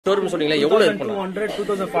Showroom சொன்னீங்களா எவ்வளவு இருக்கு 200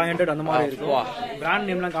 2500 அந்த மாதிரி இருக்கு பிராண்ட்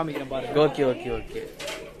நேம்லாம் காமிக்கிறேன் பாருங்க ஓகே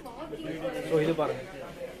சோ இது பாருங்க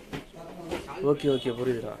ஓகே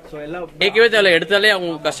புரியுதுடா சோ எல்லாம் கேக்கவே தேவையில்ல எடுத்தாலே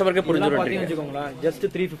அவங்க கஸ்டமருக்கு புரிஞ்சிரும் பாத்தீங்க வெச்சுக்கோங்களா ஜஸ்ட்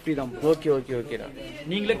 350 தான் ஓகேடா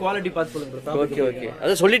நீங்களே குவாலிட்டி பார்த்து சொல்லுங்க ஓகே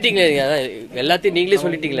அத சொல்லிட்டீங்க எல்லாத்தையும் நீங்களே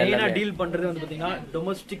சொல்லிட்டீங்களா என்ன டீல் பண்றது வந்து பாத்தீங்கன்னா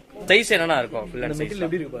டொமஸ்டிக் சைஸ் என்னன்னா இருக்கும் ஃபுல் அண்ட் சைஸ்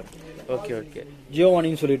எப்படி இருக்கு பாருங்க ஓகே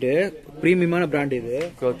ஜியோவானின்னு சொல்லிட்டு பிரீமியமான பிராண்ட் இது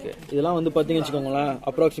ஓகே இதெல்லாம் வந்து பாத்தீங்க வெச்சுக்கோங்களா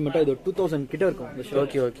அப்ராக்ஸிமேட்டா இது 2000 கிட்ட இருக்கும்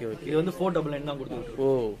ஓகே இது வந்து 499 தான் கொடுத்துருக்கு ஓ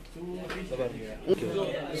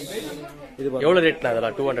இது எவ்வளவு ரேட்னா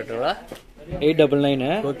அதெல்லாம் 200ங்களா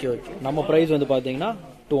 899 ஓகே நம்ம பிரைஸ் வந்து பாத்தீங்கன்னா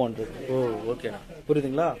 200 ஓ ஓகேண்ணா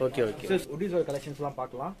புரியுதுங்களா ஓகே உடிஸ் கலெக்ஷன்ஸ்லாம்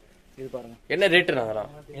பார்க்கலாம் இது பாருங்க என்ன ரேட்னா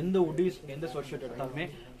அதெல்லாம் எந்த உடிஸ் எந்த ஸ்வெட் ஷர்ட் எடுத்தாலுமே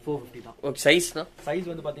 450 தான் ஓகே சைஸ்னா சைஸ்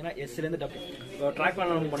வந்து பாத்தீங்கன்னா S ல இருந்து W ட்ராக்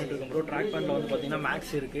பேன்ல நம்ம பண்ணிட்டு இருக்கோம் ப்ரோ ட்ராக் பேன்ல வந்து பாத்தீங்கன்னா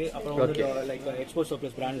மேக்ஸ் இருக்கு அப்புறம் வந்து லைக் எக்ஸ்போஸ்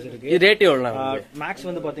சர்ப்ளஸ் பிராண்ட்ஸ் இருக்கு இது ரேட் எவ்வளவுனா மேக்ஸ்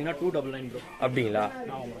வந்து பாத்தீங்கன்னா 299 ப்ரோ அப்படிங்களா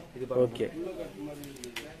ஆமா இது பாருங்க ஓகே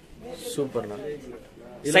சூப்பர்ண்ணா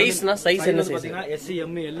சைஸ்னா சைஸ் என்ன சைஸ் பாத்தீங்கன்னா S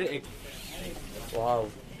M L X wow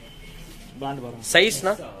brand பாருங்க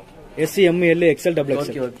சைஸ்னா S M L XL double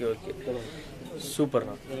XL okay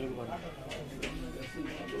சூப்பர்ண்ணா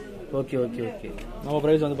ஓகே நம்ம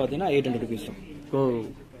பிரைஸ் வந்து பாத்தீங்கன்னா 800 rupees ஓ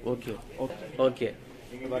ஓகே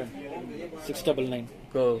பாருங்க 699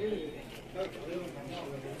 கோ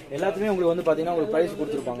எல்லாத்துமே உங்களுக்கு வந்து பாத்தீங்கன்னா உங்களுக்கு பிரைஸ்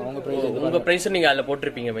கொடுத்திருப்பாங்க உங்க பிரைஸ் நீங்க அதுல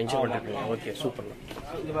போட்டுருப்பீங்க மென்ஷன் பண்ணிருப்பீங்க ஓகே சூப்பர்ண்ணா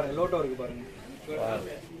இது பாருங்க லோட்டோ இருக்கு பாருங்க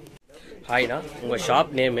ஹாய்ண்ணா உங்க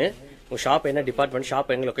ஷாப் நேம் உங்க ஷாப் என்ன டிபார்ட்மெண்ட் ஷாப்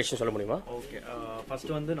எங்க லொகேஷன் சொல்ல முடியுமா ஓகே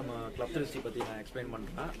ஃபர்ஸ்ட் வந்து நம்ம கிளப் 360 பத்தி நான் எக்ஸ்பிளைன்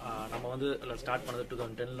பண்றேன் நம்ம வந்து ஸ்டார்ட் பண்ணது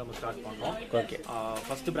 2010 நம்ம ஸ்டார்ட் பண்ணோம் ஓகே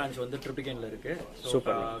ஃபர்ஸ்ட் பிரான்ச் வந்து ட்ரிப்ளிகேன்ல இருக்கு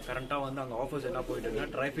சூப்பர் கரண்டா வந்து அங்க ஆஃபர்ஸ் என்ன போயிட்டு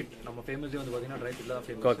இருக்குன்னா ட்ரை ஃபிட் நம்ம ஃபேமஸே வந்து பாத்தீங்கன்னா ட்ரை ஃபிட்ல தான்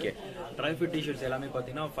famous okay try fit T-shirts எல்லாமே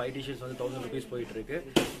பாத்தீங்கன்னா 5 டி-ஷர்ட்ஸ் வந்து 1000 rupees போயிட்டு இருக்கு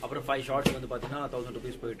அப்புறம் 5 ஷார்ட்ஸ் வந்து பாத்தீங்கன்னா 1000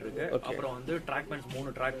 rupees போயிட்டு இருக்கு அப்புறம் வந்து track pants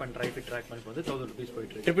 3 track pant try fit track pants வந்து 1000 rupees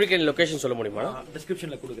போயிட்டு இருக்கு ட்ரிப்ளிகேன் லொகேஷன் சொல்ல முடியுமா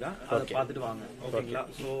டிஸ்கிரிப்ஷன்ல கொடுக்குறேன் அதை பார்த்துட்டு வாங்க ஓகேங்களா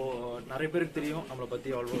சோ நிறைய பேருக்கு தெரியும் நம்மள பத்தி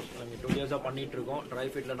ஆல்மோஸ்ட் 2 இயர்ஸா பண்ணிட்டு இருக்கோம் ட்ரை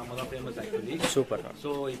ஃபிட்ல நம்ம தான் ஃபேமஸ் ஆக்சுவலி சூப்பர் சோ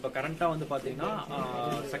இப்போ கரண்டா வந்து பாத்தீங்கன்னா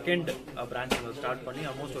செகண்ட் பிரான்ச் நம்ம ஸ்டார்ட் பண்ணி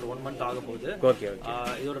ஆல்மோஸ்ட் ஒரு 1 month ஆக போகுது ஓகே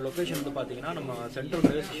இதோட லொகேஷன் வந்து பாத்தீங்கன்னா நம்ம சென்ட்ரல்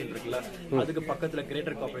ரயில்வே ஸ்டேஷன் இருக்குல்ல அதுக்கு பக்கத்துல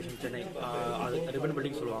கிரேட்டர் கார்ப்பரேஷன் சென்னை அது ரிபன்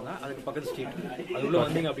பில்டிங் சொல்லுவாங்க அதுக்கு பக்கத்து ஸ்ட்ரீட் அதுக்குள்ள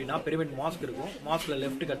வந்தீங்க அப்படின்னா பெரியமெட் மாஸ்க் இருக்கும் மாஸ்க்ல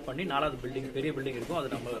லெஃப்ட் கட் பண்ணி 4வது பில்டிங் பெரிய பில்டிங் இருக்கும்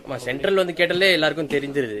அது நம்ம சென்ட்ரல் வந்து கேட்டாலே எல்லாருக்கும்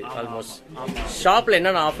தெரிஞ்சிருது ஆல்மோஸ்ட் ஷாப்ல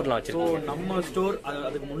என்னென்ன ஆஃபர்லாம் வச்சிருக்கோம் சோ நம்ம ஸ்டோர்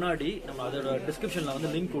அதுக்கு முன்னாடி நம்ம அதோட டிஸ்கிரிப்ஷன்ல வந்து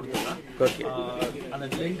லிங்க் கொடுத்துறேன் ஓகே அந்த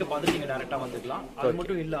லிங்க் பார்த்து நீங்க டைரக்டா வந்துக்கலாம் அது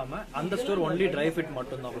மட்டும் இல்லாம அந்த ஸ்டோர் ஒன்லி ட்ரை ஃபிட்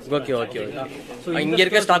மட்டும் தான் ஓகே சோ இங்க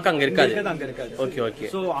இருக்க ஸ்டாக் அங்க இருக்காது அங்க இருக்காது ஓகே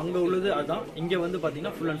சோ அங்க உள்ளது அதான் இங்க வந்து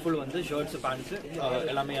பாத்தீங்கன்னா ஃபுல் அண்ட் ஃபுல் வந்து ஷர்ட்ஸ் பேண்ட்ஸ்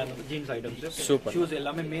எல்லாமே ஜீன்ஸ் ஐட்டம்ஸ் சூப்பர் ஷூஸ்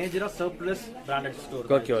எல்லாமே மேஜரா சர்ப்ளஸ் பிராண்டட்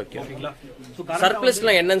ஸ்டோர் ஓகே ஓகேங்களா சோ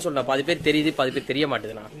சர்ப்ளஸ்லாம் என்னன்னு சொல்றா பாதி பேர் தெரியுது பாதி பேர் தெரிய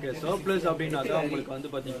மாட்டேதுனா சர்ப்ளஸ் அப்படினாக்க உங்களுக்கு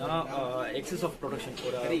வந்து பாத்தீங்கன்னா எக்ஸஸ் ஆஃப் ப்ரொடக்ஷன்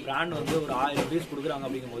ஒரு பிராண்ட் வந்து ஒரு 1000 rupees கொடுக்குறாங்க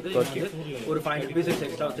அப்படிங்கும்போது ஒரு 500 rupees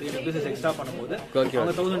எக்ஸ்ட்ரா 300 rupees எக்ஸ்ட்ரா பண்ணும்போது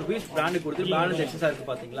அவங்க 1000 rupees பிராண்டுக்கு கொடுத்து பேலன்ஸ் எக்ஸஸா இருக்கு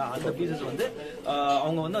பாத்தீங்களா அந்த பீசஸ் வந்து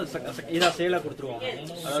அவங்க வந்து இதா சேலா கொடுத்துருவாங்க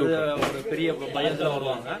அதாவது ஒரு பெரிய பையர்ஸ் எல்லாம்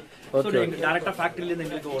வருவாங்க டைரக்டா ஃபேக்டரியில இருந்து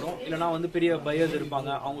எங்களுக்கு வரும் இல்லனா வந்து பெரிய பையர்ஸ் இருப்பாங்க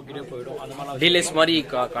அவங்க கிட்ட போய்டும் அந்த மாதிரி டீலர்ஸ் மாதிரி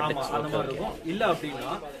அந்த மாதிரி இருக்கும் இல்ல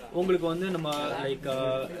அப்படின்னா உங்களுக்கு வந்து நம்ம லைக்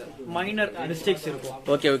மைனர் மிஸ்டேக்ஸ் இருக்கும்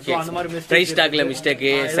ஓகே அந்த மாதிரி பிரைஸ் டாக்ல மிஸ்டேக்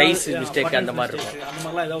சைஸ் மிஸ்டேக் அந்த மாதிரி இருக்கும் அந்த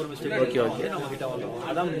மாதிரிலாம் ஏதாவது ஒரு மிஸ்டேக் ஓகே நம்ம கிட்ட வரும்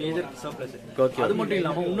அதான் மேஜர் சர்ப்ளஸ் அது மட்டும்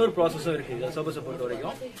இல்லாம இன்னொரு ப்ராசஸும் இருக்கு இந்த சர்ப்ளஸ் பொறுத்த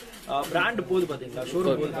வரைக்கும் பிராண்ட் போது பாத்தீங்களா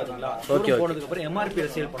ஷோரூம் போது பாத்தீங்களா ஷோரூம் போனதுக்கு அப்புறம் எம்ஆர்பி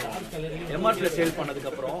சேல் பண்ணுவாங்க எம்ஆர்பி சேல்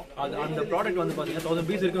பண்ணதுக்கு அப்புறம் அந்த ப்ராடக்ட் வந்து பாத்தீங்கன்னா 1000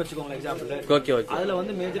 பீஸ் இருக்கு வச்சுக்கோங்க எக்ஸாம்பிள் ஓகே அதுல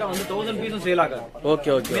வந்து மேஜரா வந்து 1000 பீஸும் சேல் ஆகாது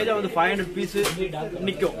ஓகே மேஜரா வந்து 500 பீஸ்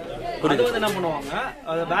நிக்கும் அது வந்து என்ன பண்ணுவாங்க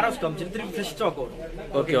அது வேர்ஹவுஸ் காமிச்சு திருப்பி ஃப்ரெஷ் ஸ்டாக் வரும்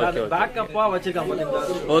ஓகே பேக்கப்பா வச்சிருக்காங்க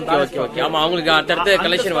பாத்தீங்களா ஓகே ஆமா உங்களுக்கு அடுத்த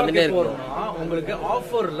கலெக்ஷன் வந்துட்டே இருக்கும் உங்களுக்கு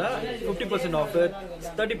ஆஃபர்ல 50% ஆஃபர்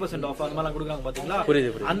 30% ஆஃபர் அந்த மாதிரி கொடுக்குறாங்க பாத்தீங்களா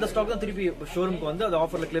புரியுது அந்த ஸ்டாக் தான் திருப்பி ஷோரூம்க்கு வந்து அது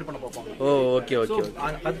ஆஃபர்ல கிளியர் பண்ண பார்ப்பாங்க ஓகே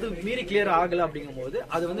அது மீறி கிளியர் ஆகல அப்படிங்கும்போது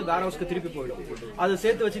அது வந்து வேர் ஹவுஸ்க்கு திருப்பி போயிடும் அது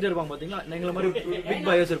சேர்த்து வச்சிட்டு இருப்பாங்க பாத்தீங்களா எங்களை மாதிரி பிக்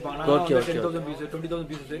பையர்ஸ் இருப்பாங்க 10000 பீஸ் 20000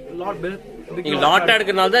 பீஸ் லாட்டா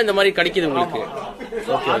எடுக்கறனால தான் இந்த மாதிரி கிடைக்குது உங்களுக்கு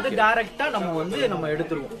அது டைரக்டா நம்ம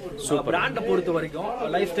எடுத்துருவோம் பிராண்ட பொறுத்த வரைக்கும்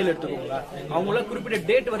லைஃப் ஸ்டைல் எடுத்துக்கோங்களா அவங்கள குறிப்பிட்ட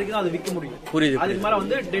டேட் வரைக்கும் தான் அது விற்க முடியும் புரியுது அதுக்கு மேல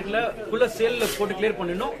வந்து டேட்ல ஃபுல்லா சேல்ல போட்டு கிளியர்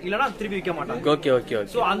பண்ணிடணும் இல்லனா திருப்பி விற்க மாட்டாங்க ஓகே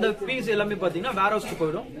சோ அந்த பீஸ் எல்லாமே பாத்தீங்கன்னா வேர் ஹவுஸ்க்கு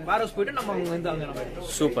போயிடும் வேர் ஹவுஸ் போயிட்டு நம்ம அங்க வந்து அங்க நம்ம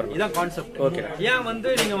எடுத்துறோம் சூப்பர் இதான் கான்செப்ட் ஓகே ஏன் வந்து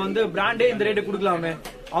நீங்க வந்து பிராண்டே இந்த ரேட் கொடுக்கலாமே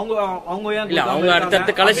அவங்க அவங்க ஏன் இல்ல அவங்க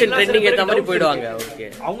அடுத்த கலெக்ஷன் ட்ரெண்டிங் ஏத்த மாதிரி போய்டுவாங்க. ஓகே.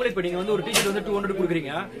 அவங்களே இப்ப நீங்க வந்து ஒரு டி-ஷர்ட் வந்து 200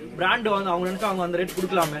 குடுக்குறீங்க, பிராண்ட் வந்து அவங்க நினைச்சா அவங்க அந்த ரேட்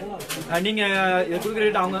குடுக்கலாமே, நீங்க இத குடுக்குற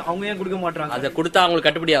ரேட் அவங்க ஏன் கொடுக்க மாட்டாங்க? அத கொடுத்தா அவங்களுக்கு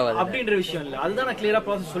கட்டுப்படி ஆகாது அப்படின்ற விஷயம் இல்ல. அதுதான் நான் கிளியரா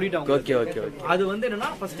ப்ராசஸ் சொல்லிட்டேன். Okay okay okay. அது வந்து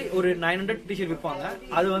என்னன்னா ஃபர்ஸ்ட் ஒரு 900 டி-ஷர்ட் விற்பாங்க,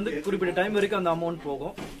 அது வந்து குறிப்பிட்ட டைம் வரைக்கும் அந்த அமௌண்ட்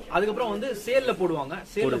போகும். அதுக்கப்புறம் வந்து சேல்ல போடுவாங்க,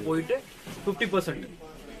 சேல்ல போயிட்டு 50%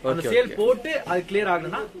 அந்த சேல் போட்டு அது கிளியர்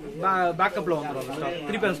ஆகுனா பேக்கப்ல வந்துரும்,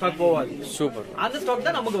 திருப்பி அந்த ஸ்டாக் போவாது. சூப்பர். அந்த ஸ்டாக்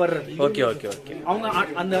தான் நமக்கு வருது. Okay okay okay. அவங்க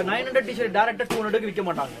அந்த 900 டி-ஷர்ட் டைரக்டா 200க்கு விக்க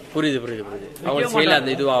மாட்டாங்க. புரியுது புரியுது புரியுது. அவங்க சேல்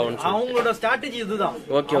அந்த இது ஆகும். அவங்களோட ஸ்ட்ராட்டஜி இதுதான்.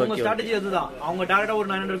 ஓகே அவங்க ஸ்ட்ராட்டஜி அதுதான். அவங்க டைரக்டா ஒரு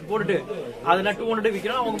 900க்கு போட்டுட்டு அதெல்லாம் 200க்கு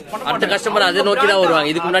விக்கறாங்க. அவங்க பண்ண மாட்டாங்க. அடுத்த கஸ்டமர் அதை நோக்கி தான்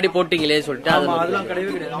வருவாங்க. இதுக்கு முன்னாடி போட்டிங்களே சொல்லிட்டு அதெல்லாம்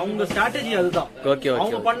கிடையவே கிடையாது. அவங்க ஸ்ட்ராட்டஜி அதுதான். Okay okay.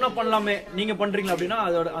 அவங்க பண்ணலாமே, நீங்க பண்றீங்க அப்படினா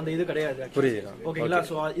அதோட அந்த இது கிடையாது. புரியுது. ஓகேங்களா?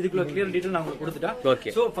 சோ இதுக்குள்ள கிளியர் டீடைல் நான் உங்களுக்கு கொடுத்துட்டேன்.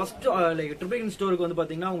 ஓகே. சோ ஃபர்ஸ்ட் லைக் ட்ரிபிளிகேன் ஸ்டோருக்கு வந்து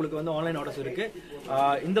பாத்தீங்கன்னா உங்களுக்கு வந்து ஆன்லைன் ஆர்டர்ஸ் இருக்கு.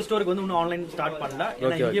 இந்த ஸ்டோருக்கு வந்து இன்னும் ஆன்லைன் ஸ்டார்ட் பண்ணல.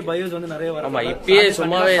 ஏன்னா இங்கே பையர்ஸ் வந்து நிறைய வராங்க. ஆமா, இப்பவே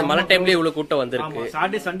சும்மாவே மழை டைம்ல இவ்வளவு கூட்டம் வந்திருக்கு.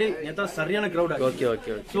 சாட்டர்டே சண்டே நேத்தா சரியான கிரவுட் ஆச்சு. Okay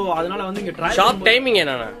okay. சோ அதனால வந்து இங்க ட்ரையல் ஷாப் டைமிங்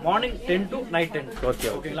என்னன்னா மார்னிங் 10 to night 10. ஓகே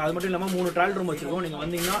ஓகேங்களா? அது மட்டும் இல்லாம 3 ட்ரையல் ரூம் வச்சிருக்கோம். நீங்க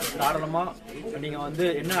வந்தீங்கன்னா தாராளமா நீங்க வந்து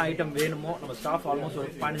என்ன ஐட்டம் வேணுமோ, நம்ம ஸ்டாஃப் ஆல்மோஸ்ட் ஒரு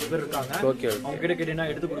 15 பேர் இருக்காங்க. அவங்க கிட்ட கேட்டீங்கன்னா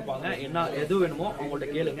எடுத்து கொடுப்பாங்க. என்ன எது வேணுமோ அவங்கள்ட்ட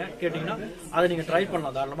கேளுங்க. கேட்டீங்கன்னா அதை நீங்க ட்ரை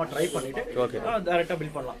பண்ணலாம். தாராளமா ட்ரை பண்ணிட்டு டைரக்டா பில்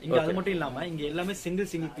பண்ணலாம். இங்க அது மட்டும் இல்லாம இங்க எல்லாமே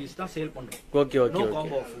சிங்கிள் பீஸ் தான் சேல் பண்றோம். Okay okay. No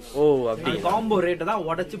combo offers. ஓ அப்படி காம்போ ரேட் தான்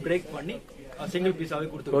உடைச்சு பிரேக் பண்ணி சிங்கிள் பீஸாவே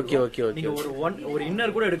கொடுத்துருக்கோம். Okay okay okay. நீங்க ஒரு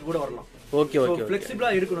இன்னர் கூட எடுக்க கூட வரலாம். Okay okay. ஃப்ளெக்சிபிளா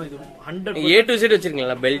இருக்கணும். இது 100 A to Z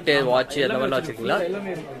வச்சிருக்கீங்களா? பெல்ட், வாட்ச் அந்த மாதிரி வச்சிருக்கீங்களா?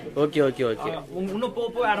 எல்லாமே இருக்கு. Okay okay okay. இன்னும்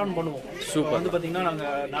போப்போ ஆட் ஆன் பண்ணுவோம். சூப்பர். வந்து பாத்தீங்கன்னா நாங்க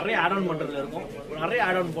நிறைய ஆட் ஆன் பண்றதுல இருக்கோம். நிறைய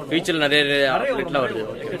ஆட் ஆன் பண்ணுவோம். ஃபீச்சர் நிறைய அப்டேட்ல வருது.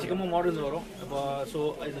 எக்கச்சக்கமா மாடல்ஸ் வரும். சோ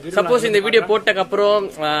சப்போஸ் இந்த வீடியோ போட்டதுக்கு அப்புறம்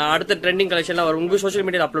அடுத்த ட்ரெண்டிங் கலெக்ஷன்லாம் வரும். உங்க சோஷியல்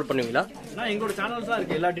மீடியால அப்லோட் பண்ணுவீங்களா? நான் எங்களோட சேனல்ஸ் தான்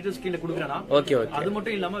இருக்கு. எல்லா டீடைல்ஸ் கீழ கொடுக்குறேனா. Okay okay. அது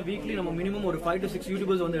மட்டும் இல்லாம வீக்லி நம்ம மினிமம் ஒரு 5 to 6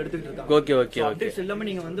 யூடியூபர்ஸ் வந்து எடுத்துக்கிட்டு இருக்காங்க. Okay okay okay. அப்டேட்ஸ் எல்லாமே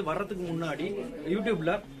நீங்க வந்து வரதுக்கு முன்னாடி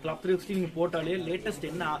யூடியூப்ல Club360 நீங்க போட்டாலே லேட்டஸ்ட்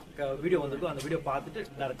என்ன வீடியோ வந்திருக்கோ அந்த வீடியோ பார்த்துட்டு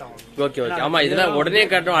டைரக்டா வாங்க. Okay okay. ஆமா, இதெல்லாம் உடனே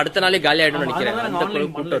காட்டும், அடுத்த நாளே காலி ஆயிடும்னு நினைக்கிறேன். அந்த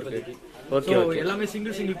கூட்டம் இருக்கு. Okay okay. எல்லாமே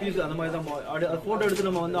சிங்கிள் பீஸ் அந்த மாதிரி தான். போட்டோ எடுத்து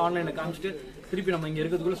நம்ம வந்து ஆன்லைன்ல காமிச்சிட்டு திருப்பி நம்ம இங்க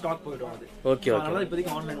இருக்கிறதுக்குள்ள ஸ்டாக் போய்டும். அது ஓகே ஓகே. அதனால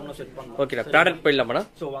இப்போதைக்கு ஆன்லைன் ஒண்ணு செட் பண்ணலாம். ஓகே, நான் ப்ராடக்ட் போயிடலாமா?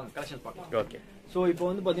 சோ வாங்க கலெக்ஷன் பார்க்கலாம். ஓகே. சோ இப்போ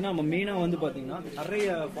வந்து பாத்தீங்கன்னா நம்ம மெயினா வந்து பாத்தீங்கன்னா நிறைய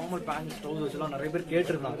ஃபார்மல் பேண்ட் ட்ரவுசர்ஸ் எல்லாம் நிறைய பேர்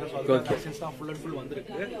கேட்டிருந்தாங்க. சோ அந்த கலெக்ஷன்ஸ் தான் ஃபுல் அண்ட் ஃபுல்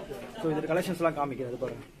வந்திருக்கு. சோ இந்த கலெக்ஷன்ஸ் எல்லாம் காமிக்கிறது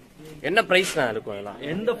பாருங்க. என்ன பிரைஸ் தான் இருக்கும் இதெல்லாம்?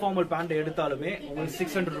 எந்த ஃபார்மல் பேண்ட் எடுத்தாலுமே உங்களுக்கு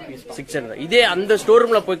 600 ரூபீஸ். 600. இதே அந்த ஸ்டோர்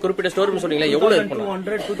ரூம்ல போய் குறிப்பிட்ட ஸ்டோர் ரூம் சொன்னீங்களா, எவ்வளவு இருக்கும்?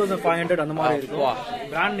 200, 2500 அந்த மாதிரி இருக்கும்.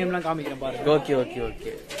 பிராண்ட் நேம்லாம் காமிக்கிறேன் பாருங்க. Okay okay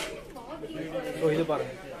okay. சோ இது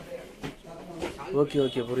பாருங்க. Okay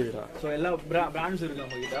okay, புரியுதுடா. சோ எல்லா பிராண்ட்ஸ் இருக்கு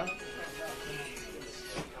நம்ம கிட்ட.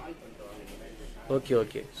 Okay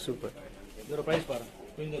okay, super. இதோட பிரைஸ் பாருங்க.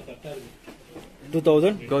 இந்த கரெக்ட்டா இருக்கு.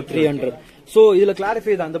 2300. சோ இதுல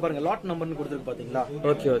கிளாரிஃபை தான். அந்த பாருங்க லாட் நம்பர்னு கொடுத்திருக்கு பாத்தீங்களா?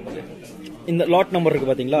 Okay okay. இந்த லாட் நம்பர் இருக்கு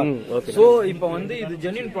பாத்தீங்களா? சோ இப்போ வந்து இது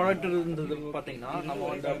ஜென்யூன் ப்ராடக்ட் இருந்தது பாத்தீங்கன்னா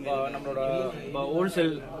நம்மளோட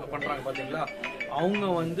ஹோல்சேல் பண்றாங்க பாத்தீங்களா, அவங்க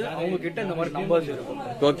வந்து அவங்க கிட்ட இந்த மாதிரி நம்பர்ஸ் இருக்கும்.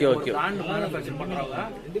 Okay okay. பிராண்ட் மேனுஃபேக்சர் பண்றாங்க,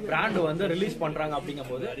 பிராண்ட் வந்து ரிலீஸ் பண்றாங்க.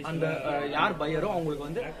 அப்படிங்கும்போது அந்த யார் பையரோ அவங்களுக்கு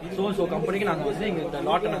வந்து சோ கம்பெனிக்கு நாங்க வந்து இந்த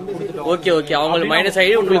லாட்டை நாங்க கொடுத்துட்டோம். Okay okay. அவங்களுக்கு மைனஸ்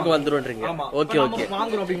ஆகி உங்களுக்கு வந்துருன்றீங்க. Okay okay.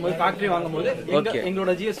 வாங்குறோம் அப்படிங்கும்போது ஃபேக்டரி வாங்கும்போது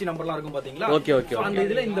எங்களோட ஜிஎஸ்டி நம்பர்லாம் இருக்கும் பாத்தீங்களா? Okay okay. அந்த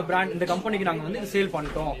இதுல இந்த பிராண்ட் இந்த கம்பெனிக்கு நாங்க வந்து சேல்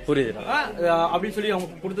பண்ணிட்டோம். புரியுது அப்படி சொல்லி அவங்க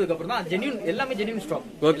கொடுத்ததுக்கு அப்புறம் தான் ஜென்யூன், எல்லாமே genuine stock.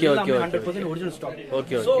 Okay okay. 100% original stock.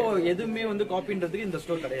 Okay okay. So எதுவுமே வந்து காப்பின்றதுக்கு இந்த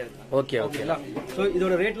ஸ்டோர் கிடையாது. ஓகே ஓகேல. சோ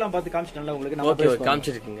இதோட ரேட்லாம் பார்த்து காமிச்சிட்டேன்ல உங்களுக்கு. நான் ஓகே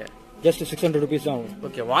காமிச்சிருக்கீங்க. ஜஸ்ட் 600 ரூபீஸ் தான்.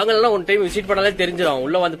 ஓகே. வாங்கலனா ஒன் டைம் விசிட் பண்ணாலே தெரிஞ்சிரும்,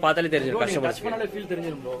 உள்ள வந்து பார்த்தாலே தெரிஞ்சிரும், கஸ்டமர்ஸ் பண்ணாலே ஃபீல்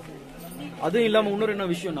தெரிஞ்சிரும் ப்ரோ. அது இல்லாம இன்னொரு என்ன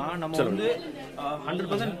விஷயம்னா, நம்ம வந்து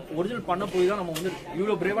 100% ஒரிஜினல் பண்ண போய் தான் நம்ம வந்து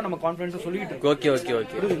இவ்வளவு பிரேவா நம்ம கான்ஃபிடன்ஸா சொல்லிட்டு இருக்கோம். Okay okay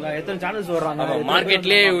okay. புரியுதுங்களா? எத்தனை சேனல்ஸ் வர்றாங்க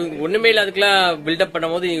மார்க்கெட்லயே, ஒண்ணுமே இல்ல அதுக்குலாம் பில்ட் அப்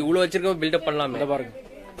பண்ணும்போது இவ்வளவு வச்சிருக்கோம், பில்ட் அப் பண்ணலாமே. இத பாருங்க.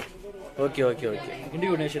 Okay okay okay.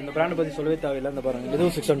 இண்டிவிஜுவல் இந்த பிராண்ட் பத்தி சொல்லவே தேவையில்லை. இந்த பாருங்க,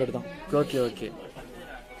 இதுவும் 600 தான். Okay okay,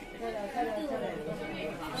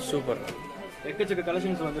 super. எக்கச்சக்க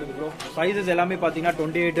கலெக்ஷன்ஸ் வந்திருக்கு ப்ரோ. சைஸஸ் எல்லாமே பாத்தீங்கன்னா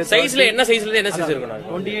 28. சைஸ்ல என்ன சைஸ்ல என்ன சைஸ் இருக்கும்?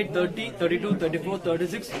 28, 30, 32, 34,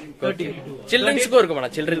 36, 38. சில்ட்ரன்ஸ்க்கு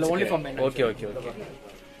இருக்குமா? Children's only for men. Okay okay okay,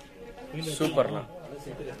 சூப்பர்ண்ணா.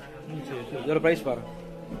 இதோட பிரைஸ் பாருங்க.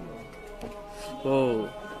 ஓ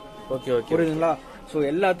ஓகே ஓகே, புரியுதுங்களா? சோ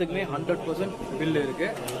எல்லாத்துக்குமே 100% பில் இருக்கு.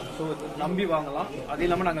 சோ நம்பி வாங்கலாம். அது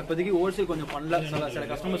இல்லாம நாங்க இப்போதைக்கு ஹோல்சேல் கொஞ்சம் பண்ணல, சில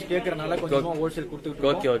கஸ்டமர்ஸ் கேட்கறனால கொஞ்சமா ஹோல்சேல் கொடுத்துட்டு.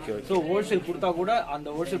 Okay okay. சோ ஹோல்சேல் கொடுத்தா கூட அந்த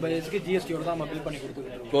ஹோல்சேல் பையர்ஸ்க்கு ஜிஎஸ்டியோட தான் நம்ம பில் பண்ணி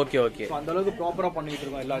கொடுத்துருக்கோம். Okay okay. சோ அந்த அளவுக்கு ப்ராப்பரா பண்ணிட்டு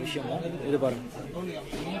இருக்கோம் எல்லா விஷயமும். இது பாருங்க.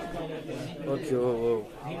 ஓகே. ஓ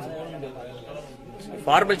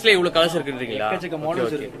ஃபார்மல்ஸ்ல இவ்வளவு கலெக்ஷன் இருக்குன்றீங்களா? எக்கச்சக்க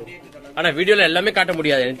மாடல்ஸ் இருக்கு. ஆனா வீடியோல எல்லாமே காட்ட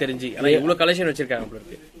முடியாது எனக்கு தெரிஞ்சு. ஆனா இவ்வளவு கலெக்ஷன் வச்சிருக்காங்க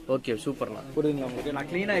உங்களுக்கு. ஓகே சூப்பர்ண்ணா. புரியுதுங்களா உங்களுக்கு? நான்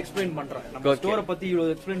க்ளீனா எக்ஸ்பிளைன் பண்றேன். நம்ம ஸ்டோரை பத்தி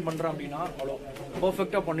இவ்வளவு எக்ஸ்பிளைன் பண்றேன் அப்படின்னா அவ்வளோ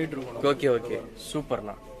பெர்ஃபெக்ட்டா பண்ணிட்டு இருக்கோம். ஓகே ஓகே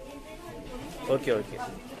சூப்பர்ண்ணா. ஓகே ஓகே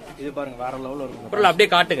இது பாருங்க வேற லெவல்ல இருக்கும். அப்புறம் அப்படியே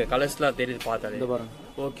காட்டுங்க, கலர்ஸ்லாம் தெரியுது பார்த்தாலே. இது பாருங்க.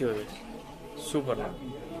 ஓகே ஓகே சூப்பர்ண்ணா.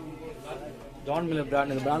 ஜான் மில்லர்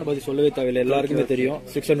பிராண்ட், இந்த பிராண்ட் பத்தி சொல்லவே தேவையில்லை, எல்லாருக்குமே தெரியும்.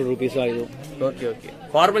 600 rupees ஆயிடும். ஓகே ஓகே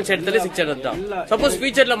ஃபார்மல் ஷர்ட்ல 600 தான். சப்போஸ்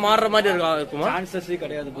ஃபியூச்சர்ல மாறுற மாதிரி இருக்குமா? சான்சஸே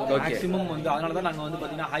கிடையாது. மேக்ஸिमम வந்து அதனால தான் நாங்க வந்து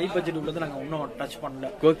பாத்தீங்கன்னா ஹை பட்ஜெட் உள்ளத நாங்க இன்னும் டச்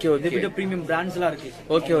பண்ணல. ஓகே ஓகே இத விட பிரீமியம் பிராண்ட்ஸ்லாம் இருக்கு.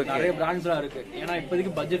 ஓகே ஓகே நிறைய பிராண்ட்ஸ்லாம் இருக்கு. ஏன்னா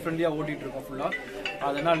இப்போதைக்கு பட்ஜெட் ஃப்ரெண்ட்லியா ஓட்டிட்டு இருக்கோம் ஃபுல்லா.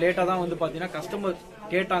 அதனால லேட்டா தான் வந்து பாத்தீங்கன்னா கஸ்டமர்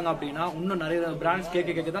கேட்டாங்க அப்படின்னா இன்னும் நிறைய பிராண்ட்ஸ்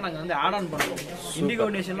கேட்க தான் நாங்க வந்து ஆட் ஆன் பண்றோம். Indigo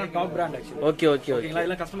நேஷன்ல top brand actually. Okay okay ஓகேங்களா?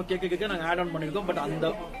 இதெல்லாம் கஸ்டமர் கேட்க நாங்க ஆட் ஆன் பண்ணிருக்கோம். பட் அந்த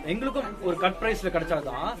எங்களுக்கும் ஒரு கட் பிரைஸ்ல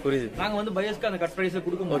கிடைச்சாதான் புரியுது, நாங்க வந்து பையர்ஸ்க்கு அந்த கட் பிரைஸ்ல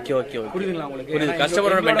கொடுக்க முடியும். ஓகே ஓகே புரியுதுங்களா உங்களுக்கு? புரியுது.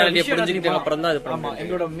 கஸ்டமரோட மென்டாலிட்டியை புரிஞ்சுக்கிட்டு அப்புறம் தான் இது பண்ணுவோம்.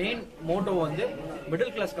 எங்களோட மெயின் மோட்டோ வந்து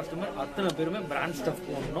மிடில் கிளாஸ் கஸ்டமர் அத்தனை பேருமே பிராண்ட் ஸ்டஃப்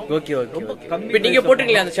போடணும். ஓகே ஓகே இப்போ நீங்க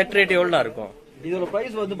போட்டுங்களே அந்த ஷர்ட் ரேட் எவ்வளவு இருக்கும்? இதோட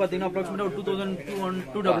பிரைஸ் வந்து பாத்தீங்கன்னா அப்ராக்ஸிமேட்டா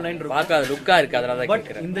 2299 இருக்கும். பாக்க லுக்கா இருக்கு, அதனால தான்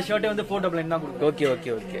கேக்குறேன். இந்த ஷர்ட்டே வந்து 499 தான் கொடுக்கும். ஓகே ஓகே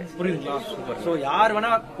ஓகே புரியுதுங்களா? சோ யார் வேணா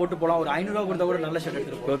போட்டு போலாம். ஒரு 500 ரூபாய் கொடுத்தா கூட நல்ல ஷர்ட்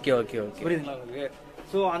எடுத்துருக்கோம். ஓகே ஓகே ஓகே புரியுதுங்களா உங்களுக்கு?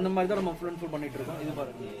 சோ அந்த மாதிரி தான் நம்ம ஃபுல் அண்ட் ஃபுல் பண்ணிட்டு இருக்கோம். இது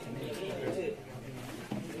பாருங்க.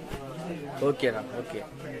 ஓகேண்ணா. ஓகே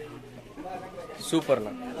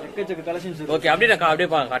சூப்பர்ண்ணா. எக்கச்சக்க கலெக்ஷன்ஸ். ஓகே அப்படியே நான் அப்படியே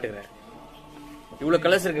காட்டுகிறேன். இவ்வளவு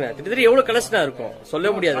கலர்ஸ் இருக்குண்ணா. திடீர்னு எவ்வளவு கலர்ஸ் தான் இருக்கும் சொல்ல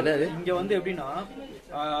முடியாதுல்ல. அது இங்க வந்து எப்படின்னா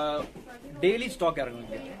டெய்லி ஸ்டாக்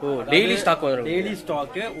இறங்குங்க. ஓ டெய்லி ஸ்டாக் வரும். டெய்லி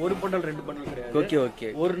ஸ்டாக் ஒரு பண்டல் 2 பண்டல் கிடையாது. ஓகே ஓகே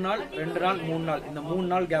ஒரு நாள் 2 நாள் 3 நாள் இந்த 3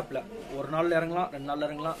 நாள் கேப்ல ஒரு நாள் இறங்கலாம், 2 நாள்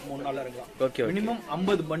இறங்கலாம், 3 நாள் இறங்கலாம். ஓகே மினிமம்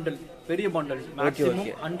 50 பண்டல் பெரிய பண்டல், மேக்ஸிமம்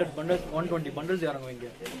 100 பண்டல்ஸ் 120 பண்டல்ஸ் இறங்குவீங்க.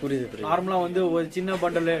 புரியுது புரியுது. நார்மலா வந்து ஒரு சின்ன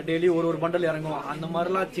பண்டல் டெய்லி ஒரு பண்டல் இறங்கும். அந்த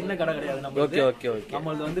மாதிரிலாம் சின்ன கடை கிடையாது நம்ம. ஓகே ஓகே ஓகே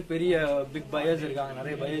நம்மளது வந்து பெரிய பிக் பையர்ஸ் இருக்காங்க,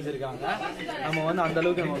 நிறைய பையர்ஸ் இருக்காங்க. நம்ம வந்து அந்த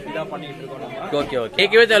அளவுக்கு நம்ம இதா பண்ணிட்டு இருக்கோம் நம்ம. ஓகே ஓகே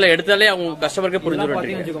கேக்கவே தேவையில்ல, எடுத்தாலே அவங்க கஸ்டமருக்கு புரிஞ்சிரும்.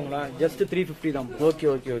 பாத்தீங்கன்னு வச்சுக்கோங்களேன், ஜஸ்ட் 350 தான். ஓகே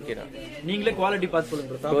ஓகே ஓகேடா. நீங்களே குவாலிட்டி பார்த்து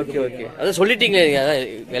சொல்லுங்க. ஓகே ஓகே அத சொல்லிட்டீங்க,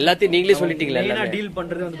 எல்லாத்தையும் நீங்களே சொல்லிட்டீங்களா. மெயினா டீல்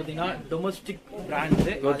பண்றது வந்து பாத்தீங்கன்னா டொமஸ்டிக்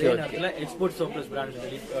பிராண்ட்ஸ், அதே நேரத்துல எக்ஸ்போர்ட் சர்ப்ளஸ் பிராண்ட்ஸ்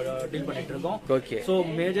டீல் பண்ணிட்டு இருக்கோம். ஓகே சோ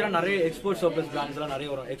மேஜரா நிறைய எக்ஸ்போர்ட் சர்ப்ளஸ் பிராண்ட்ஸ் எல்லாம் நிறைய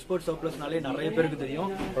வரும். எக்ஸ்போர்ட் சர்ப்ளஸ்னாலே நிறைய பேருக்கு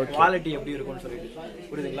தெரியும் குவாலிட்டி எப்படி இருக்கும்னு சொல்லிட்டு.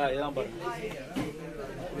 புரியுதுங்களா? இதான் பாருங்க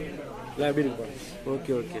எப்படி இருக்கு பாருங்க.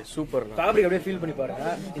 Okay okay super. ஃபேப்ரிக் அப்படியே ஃபீல் பண்ணி பாருங்க.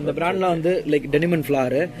 இந்த பிராண்ட்லாம் வந்து like denim and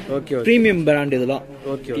flower. Okay okay premium brand இதெல்லாம்.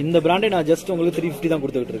 ஓகே இந்த பிராண்டே நான் ஜஸ்ட் உங்களுக்கு 350 தான்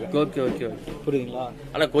கொடுத்துட்டு இருக்கேன். ஓகே ஓகே ஓகே புரியுதுங்களா?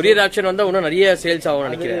 ஆனா கொரியர் ஆப்ஷன் வந்தா இன்னும் நிறைய சேல்ஸ் ஆகும்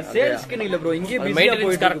நினைக்கிறேன். சேல்ஸ்க்கு இல்ல ப்ரோ, இங்கே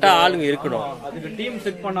மெயின்டெனன்ஸ் கரெக்ட்டா ஆளுங்க இருக்கணும். அதுக்கு டீம்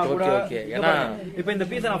செட் பண்ணா கூட. ஓகே ஏனா இப்போ இந்த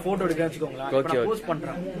பீஸை நான் போட்டோ எடுக்கறேன்னு வெச்சுக்கோங்களேன், இப்போ நான் போஸ்ட்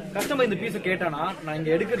பண்றேன். கஸ்டமர் இந்த பீஸை கேட்டானா நான்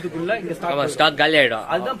இங்க எடுக்கிறதுக்குள்ள இங்க ஸ்டாக் காலி ஆயிடும்.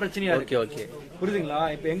 அதுதான் பிரச்சனையா இருக்கு. ஓகே ஓகே புரியுதுங்களா?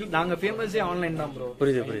 இப்போ எங்களுக்கு நாங்க ஃபேமஸே ஆன்லைன் தான் ப்ரோ.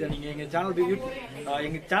 புரியுது புரியுது. நீங்க எங்க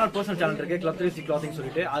சேனல் பர்சனல் சேனல் இருக்கு Club 360 clothing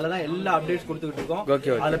சொல்லிட்டு, அதுல தான் எல்லா அப்டேட்ஸ் கொடுத்துட்டு இருக்கோம்.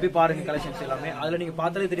 அதுல போய் பாருங்க கலெக்ஷன்ஸ் எல்லாமே. அதுல நீங்க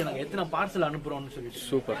பார்த்தாலே தெரியும் நாங்க எத்தனை பார்சல் அனுப்புறோம்னு சொல்லிட்டு.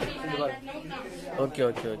 சூப்பர். ஓகே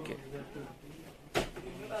ஓகே ஓகே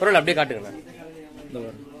பரவாயில்ல, அப்படியே காட்டுங்க. இந்த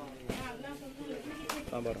பாருங்க.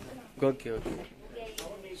 பாருங்க. ஓகே ஓகே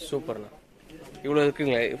சூப்பர்ண்ணா. இவ்வளவு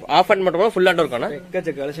இருக்குங்களா? ஆஃப் அண்ட் மட்டுமா ஃபுல் ஹேண்ட் இருக்கானா?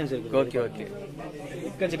 எக்கச்சக்க கலெக்ஷன்ஸ் இருக்கு. ஓகே ஓகே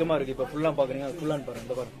எக்கச்சக்கமா இருக்கு. இப்போ ஃபுல்லா பாக்குறீங்க, ஃபுல் ஹேண்ட் பாருங்க.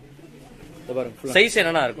 இந்த பாருங்க. இந்த பாருங்க சைஸ்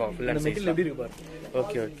என்னன்னா இருக்கும்? ஃபுல் ஹேண்ட் மெட்டீரியல் எப்படி இருக்கு பாருங்க.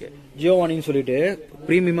 ஓகே ஓகே ஜியோவானின்னு சொல்லிட்டு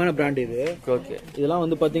பிரீமியமான பிராண்ட் இது. ஓகே இதெல்லாம்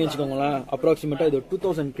வந்து பாத்தீங்கன்னு வச்சுக்கோங்களேன், அப்ராக்சிமேட்டா இது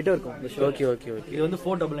 2000 கிட்ட இருக்கும். ஓகே ஓகே ஓகே இது வந்து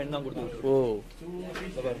 499 தான் கொடுத்துருக்கு. ஓ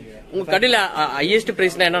உங்க கடையில ஹையஸ்ட்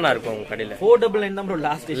பிரைஸ்னா என்னன்னா இருக்கும் உங்க கடையில? 499 தான் ப்ரோ.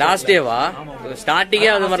 லாஸ்ட் டேவா?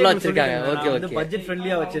 ஸ்டார்டிங்கே அது மாதிரிலாம் வச்சிருக்காங்க. ஓகே ஓகே பட்ஜெட்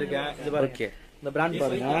ஃப்ரெண்ட்லியா வச்சிருக்கேன். இது பாருங்க. ஓகே இந்த பிராண்ட்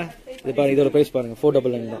பாருங்க. இது பாருங்க, இதோட பிரைஸ் பாருங்க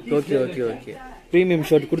 499 தான். Okay okay okay premium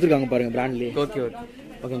shirt கொடுத்துருக்காங்க பாருங்க பிராண்ட்லயே. ஓகே ஓகே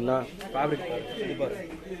ஓகேங்களா? ஃபேப்ரிக் பாருங்க. இது பாருங்க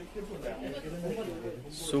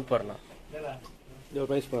சூப்பர்ண்ணா. இதோட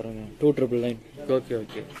பிரைஸ் பாருங்க 2999. ஓகே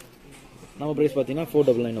ஓகே நம்ம பிரைஸ் பாத்தீங்கன்னா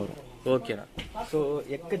 499 வரும். ஓகேண்ணா. சோ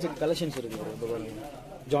எக்கச்சக்க கலெக்ஷன்ஸ் இருக்கு ப்ரோ. பாருங்க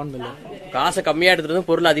ஜான் மில்லர். காசை கம்மியா எடுத்துட்டு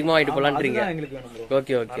பொருள் அதிகமா வாங்கிட்டு போலான்றீங்க. எங்களுக்கு வேணும் ப்ரோ.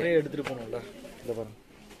 ஓகே ஓகே நிறைய எடுத்துட்டு போணும்ல. இத பாருங்க.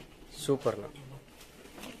 சூப்பர்ண்ணா.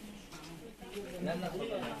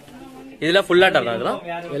 இதெல்லாம் ஃபுல் ஹேண்ட் ஆனா?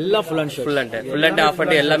 இதெல்லாம் எல்லாம் full hand shirt. Full hand of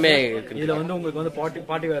hand எல்லாமே இருக்கு. இதுல வந்து உங்களுக்கு வந்து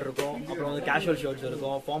பார்ட்டி வேர் இருக்கும், அப்புறம் வந்து கேஷுவல் ஷர்ட்ஸ்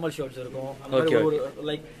இருக்கும், ஃபார்மல் ஷர்ட்ஸ் இருக்கும். ஒரு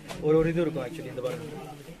லைக் ஒரு இது இருக்கும் ஆக்சுவலி. இந்த பாருங்க.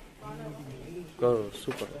 ஓ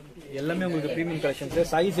சூப்பர். எல்லாமே உங்களுக்கு பிரீமியம் கலெக்ஷன்ஸ்.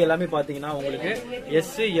 சைஸ் எல்லாமே பாத்தீங்கன்னா உங்களுக்கு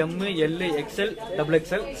S, M, L, XL, double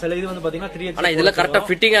XL. சில இது வந்து பாத்தீங்கன்னா 3X. ஆனா இதெல்லாம் கரெக்ட்டா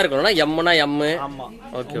ஃபிட்டிங்கா இருக்கும்னா எம்னா எம். ஆமா.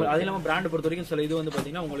 ஓகே. அது இல்லாம பிராண்ட் பொறுத்த வரைக்கும் சில இது வந்து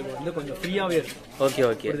பாத்தீங்கன்னா உங்களுக்கு வந்து கொஞ்சம் ஃப்ரீயாவே இருக்கும். ஓகே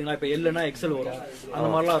ஓகே புரியுதுங்களா? இப்போ எல்னா எக்ஸ்எல் வரும், அந்த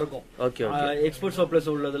மாதிரிலாம் இருக்கும். ஓகே ஓகே எக்ஸ்போர்ட் சர்ப்ளஸ்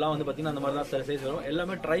உள்ளதெல்லாம் வந்து பாத்தீங்கன்னா அந்த மாதிரி தான் சில சைஸ் வரும்.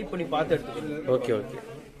 எல்லாமே ட்ரை பண்ணி பார்த்து எடுத்துக்கோங்க. ஓகே ஓகே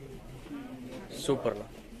சூப்பர்ண்ணா.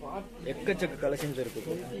 எக்கச்சக்க கலெக்ஷன்ஸ் இருக்கு.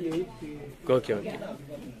 ஓகே ஓகே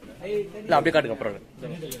இல்ல அப்படியே காட்டுங்க அப்புறம்.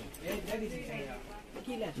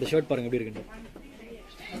 இந்த ஷர்ட் பாருங்க எப்படி இருக்கு.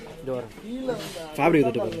 இது வர ஃபேப்ரிக்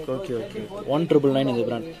எடுத்து பாருங்க. ஓகே ஓகே 1999 இந்த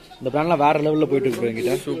பிராண்ட். இந்த பிராண்ட்லாம் வேற லெவல்ல போயிட்டு இருக்கு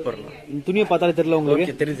என்கிட்ட. சூப்பர்ண்ணா. இந்த துணியை பார்த்தாலே தெரியல உங்களுக்கு.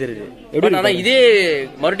 ஓகே தெரியுது. எப்படி ஆனா இதே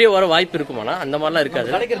மறுபடியும் வர வாய்ப்பு இருக்குமாண்ணா? அந்த மாதிரிலாம்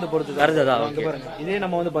இருக்காது. கிடைக்கிறத பொறுத்து கரெக்ட்டா. ஓகே பாருங்க. இதே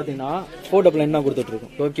நம்ம வந்து பாத்தீங்கன்னா 499 தான் கொடுத்துட்டு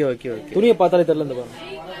இருக்கோம். Okay okay okay. துணியை பார்த்தாலே தெரியல இந்த பாருங்க.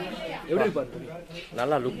 எப்படி இருக்கு பாருங்க.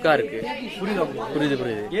 நல்லா லுக்கா இருக்கு. புரியுதா?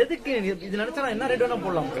 புரியுது. எதுக்கு இது நினைச்சா என்ன ரேட் வேணா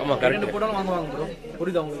போடலாம். ஆமா கரெக்ட். போடாலும் வாங்குவாங்க ப்ரோ.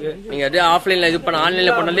 புரியுதா உங்களுக்கு? நீங்க அதே ஆஃப்லைன்ல இது பண்ண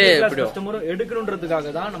ஆன்லைன்ல பண்ணாலே எப்படி கஸ்டமர்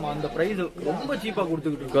எடுக்கணும்ன்றதுக்காக தான் நம்ம அந்த பிரைஸ் ரொம்ப சீப்பா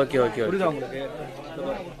கொடுத்துக்கிட்டு இருக்கோம். Okay okay. புரியுதா உங்களுக்கு?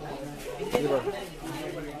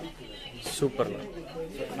 சூப்பர்.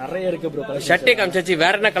 நிறைய இருக்கு ப்ரோ. ஷர்ட்டே காமிச்சாச்சு.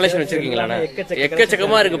 வேற என்ன கலெக்ஷன் வச்சிருக்கீங்களா?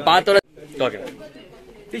 எக்கச்சக்கமா இருக்கு. பார்த்தோட ஓகே.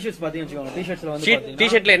 டி-ஷர்ட்ஸ் பாத்தீங்க வெச்சுக்கோங்க. டி-ஷர்ட்ஸ்ல வந்து பாத்தீங்கன்னா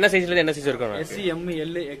டி-ஷர்ட்ல என்ன சைஸ்ல என்ன சைஸ் இருக்கும்? S, M,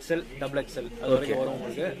 L, XL, XXL அது வரைக்கும் வரும்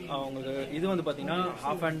உங்களுக்கு. உங்களுக்கு இது வந்து பாத்தீங்கன்னா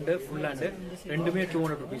ஹாஃப் ஹேண்ட், ஃபுல் ஹேண்ட் ரெண்டுமே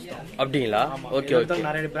 200 rupees தான். அப்படிங்களா? Okay okay.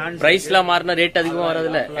 நிறைய பிராண்ட்ஸ் பிரைஸ்லாம் மாறினா ரேட் அதிகமா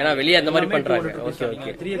வரதுல. ஏன்னா வெளிய அந்த மாதிரி பண்றாங்க. Okay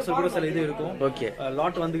okay. 3XL கூட சில இது இருக்கும். ஓகே.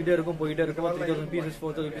 லாட் வந்துகிட்டே இருக்கும், போயிட்டே இருக்கும். 3000 pieces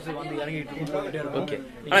 4000 pieces வந்து இறங்கிட்டு இருக்கும், போயிட்டே இருக்கும். ஓகே.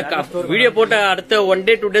 ஆனா வீடியோ போட்ட அடுத்த 1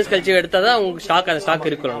 day 2 days கழிச்சு எடுத்தாதான் உங்களுக்கு ஸ்டாக்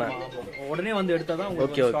இருக்கும்ல. உடனே வந்து எடுத்தாதான்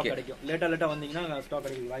உங்களுக்கு ஸ்டாக் கிடைக்கும். லேட்டா வந்தீங்கன்னா ஸ்டாக்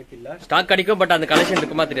கிடைக்க வாய்ப்பு இல்ல. ஸ்டாக் கிடைக்கும் பட் அந்த கலெக்ஷன்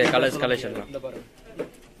இருக்குமா தெரியாது. கலெக்ஷன் இந்த பாருங்க.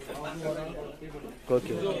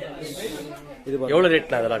 ஓகே. இது எவ்வளவு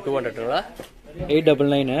ரேட்னா அதெல்லாம்? 200ங்களா?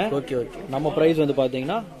 899. Okay okay. நம்ம பிரைஸ் வந்து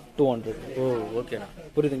பாத்தீங்கன்னா 200. ஓ ஓகேண்ணா.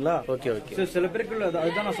 புரியுதுங்களா? Okay okay. சில பேருக்கு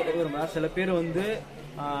அதுதான் நான் சொல்ல விரும்புறேன். சில பேர் வந்து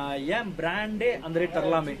ஏன் பிராண்டே அந்த ரேட்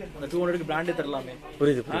தரலாமே, அந்த 200க்கு பிராண்டே தரலாமே.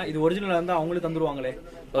 புரியுது. இது ஒரிஜினலா இருந்தா அவங்களே தந்துருவாங்களே.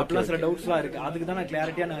 அப்படிலாம் சில டவுட்ஸ்லாம் இருக்கு. அதுக்கு தான் நான்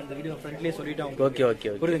கிளாரிட்டியா நான் இந்த வீடியோ ஃப்ரண்ட்லயே சொல்லிட்டேன். Okay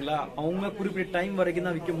okay. புரியுதுங்களா? அவங்க குறிப்பிட்ட டைம் வரைக்கும்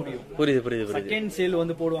தான் விற்க முடியும். புரியுது. செகண்ட் சேல்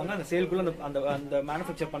வந்து போடுவாங்க. அந்த சேல்குள்ள அந்த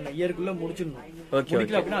மேனுஃபேக்சர் பண்ண இயர்க்குள்ள முடிச்சிடணும்.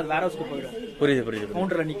 முடிக்கல அப்படின்னா அது வேற ஹவுஸ்க்கு போயிடும். புரியுது.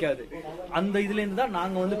 கவுண்டர்ல நிக்காது. அந்த இதுல இருந்து தான்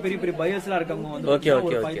நாங்க வந்து பெரிய பெரிய பையர்ஸ்லாம் இருக்காங்க வந்து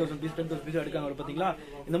 5000 பீஸ் 10000 பீஸ் எடுக்காங்க பாத்தீங்களா.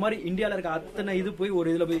 இந்த மாதிரி இந்தியால இருக்க அத்தனை இது போய் ஒரு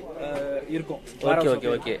இதுல போய் இருக்கும்.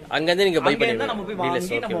 ஓகே. அங்க இருந்து நீங்க பை பண்ணி நம்ம போய்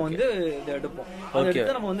வாங்கி நம்ம வந்து இத எடுப்போம். அதை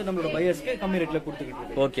எடுத்து நம்ம வந்து நம்மளோட பையர்ஸ்க்கு கம்மி ரேட்ல கொடுத்துக்கிட்டு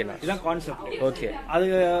இருக்கோம். ஓகேண்ணா. இதான் கான்செப்ட். ஓகே. அது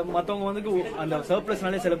மத்தவங்க வந்து அந்த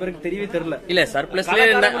சர்ப்ளஸ்னாலே சில பேருக்கு தெரியவே தெரியல. இல்ல சர்ப்ளஸ்ல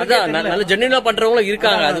அதான் நல்ல ஜென்யூனா பண்றவங்களும்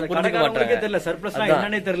இருக்காங்க. அது புரிஞ்சுக்க மாட்டாங்க. தெரியல சர்ப்ளஸ்னா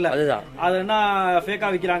என்னன்னே தெரியல. அதுதான். அது என்ன ஃபேக்கா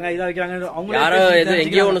விக்கிறாங்க, இதா விக்கிறாங்க. அவங்க யாரோ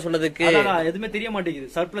எங்கேயோ ஒன்னு சொன்னதுக்கு எதுவுமே தெரிய மாட்டேங்குது.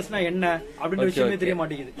 சர்ப்ளஸ்னா என்ன அப்படின்ற விஷயமே தெரிய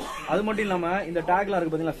மாட்டேங்குது. அது மட்டும் இல்லாம இந்த டாக்லாம்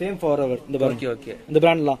இருக்கு பாத்தீங்களா, ஃபேம் ஃபார் எவர். இந்த பாருங்க. ஓகே. இந்த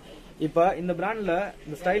பிராண்ட்லாம் இப்ப இந்த பிராண்ட்ல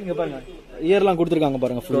இந்த ஸ்டைல் இங்க பாருங்க, இயர்லாம் கொடுத்திருக்காங்க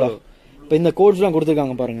பாருங்க ஃபுல்லா. இப்ப இந்த கோட்ஸ்லாம்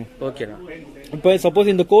கொடுத்திருக்காங்க பாருங்க. ஓகேண்ணா. இப்ப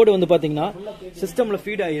சப்போஸ் இந்த கோடு வந்து பாத்தீங்கன்னா சிஸ்டம்ல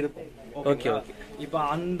ஃபீட் ஆகிருக்கும். Okay okay. இப்ப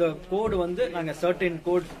அந்த கோடு வந்து நாங்க சர்டன்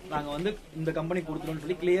கோட் நாங்க வந்து இந்த கம்பெனி கொடுத்துறோம்னு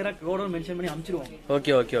சொல்லி கிளியரா கோட மென்ஷன் பண்ணி அனுப்பிச்சிடுவோம்.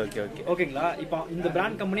 Okay okay okay okay. ஓகேங்களா? இப்ப இந்த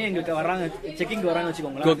பிராண்ட் கம்பெனி எங்களுக்கு வராங்க, செக்கிங் வராங்க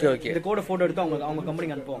வெச்சுக்கோங்க. Okay okay. இந்த கோட போட்டோ எடுத்து அவங்க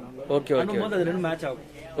கம்பெனிக்கு அனுப்புவாங்க. Okay okay. அனுப்பும்போது அது ரெண்டு மேட்ச் ஆகும்.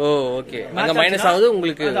 ஓ ஓகே. அங்க மைனஸ் ஆகுது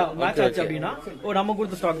உங்களுக்கு. மேட்ச் ஆச்சு அப்படினா ஓ நம்ம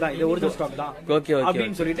கொடுத்த ஸ்டாக் தான், இது ஒரிஜினல் ஸ்டாக் தான். Okay okay.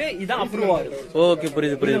 அப்படினு சொல்லிட்டு இதான் அப்ரூவ் ஆகுது. ஓகே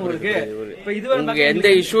புரியுது. இப்ப இதுவே உங்களுக்கு எந்த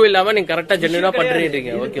இஷ்யூ இல்லாம நீங்க கரெக்ட்டா ஜென்யூனா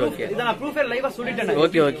பண்றீங்க. Okay okay. இத நான் ப்ரூஃப் லைவா சொல்லிட்டேன்.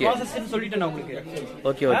 Okay okay. ப்ராசஸ் சொல்லிட்டேன் உங்களுக்கு.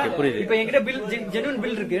 ஓகே ஓகே புரியுது. இப்போ என்கிட்ட பில் ஜெனுவின்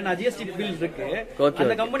பில் இருக்கு, நான் ஜிஎஸ்டி பில் இருக்கு.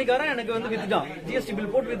 அந்த கம்பெனிக்காரன் எனக்கு வந்து வித்துட்டான், ஜிஎஸ்டி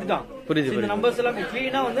பில் போட்டு வித்துட்டான். புரியுது. இந்த நம்பர்ஸ் எல்லாம்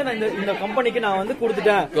க்ளீனா வந்து நான் இந்த கம்பெனிக்கு நான் வந்து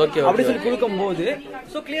கொடுத்துட்டேன் அப்படி சொல்லி கொடுக்கும்போது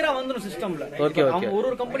சோ க்ளியரா வந்துரும் சிஸ்டம்ல. அவங்க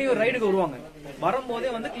ஒரு கம்பெனி ஒரு ரைடுக்கு வருவாங்க, வரும்போதே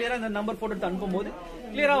வந்து க்ளியரா இந்த நம்பர் போட்டு எடுத்து அனுப்பும்போது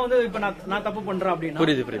க்ளியரா வந்து இப்ப நான் தப்பு பண்றேன் அப்படின்னா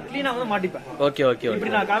புரியுது க்ளீனா வந்து மாட்டிப்பேன். Okay okay.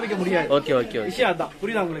 இப்படி நான் காமிக்க முடியாது. Okay okay. விஷயம் அதான்.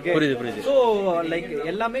 புரியுதா உங்களுக்கு? புரியுது. சோ லைக்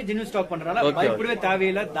எல்லாமே ஜெனுவின் ஸ்டாக் பண்றனால பயப்படவே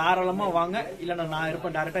தேவையில்லை. தாராளமா வாங்க. இல்ல நான்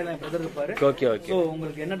இருப்பேன் டைரக்டா, இல்ல பிரதர் இருப்பாரு. Okay okay. சோ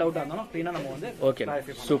உங்களுக்கு என்ன டவுட்டா இருந்தாலும் க்ளீனா நம்ம வந்து ஓகே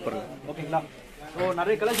சூப்பர். ஓகேங்களா? சோ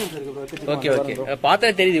நிறைய கலெக்ஷன்ஸ் இருக்கு ப்ரோ. Okay okay.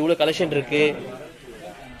 பார்த்தா தெரியுது இவ்வளவு கலெக்ஷன் இருக்கு.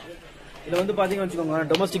 இது வந்து பாத்தீங்கன்னு வெச்சுக்கோங்க,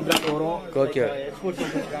 டொமஸ்டிக் பிராண்ட் வரும். ஓகே. எக்ஸ்போர்ட்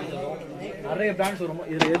பிராண்ட் வரும். நிறைய பிராண்ட்ஸ் வரும்.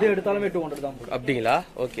 இதுல எது எடுத்தாலுமே 200 தான் போடும். அப்படிங்களா?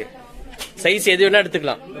 ஓகே. சைஸ் எது வேணா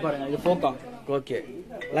எடுத்துக்கலாம். பாருங்க இது போக்கா. ஓகே.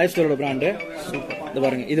 Life ஸ்டைலோட brand. சூப்பர். இது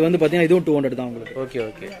பாருங்க, இது வந்து பாத்தீங்கன்னா இதுவும் 200 தான் உங்களுக்கு. Okay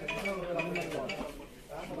okay.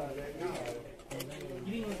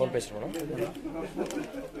 ஃபோன் பேசுறோம்.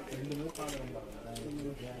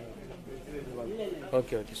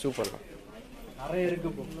 Okay okay super. நிறைய இருக்கு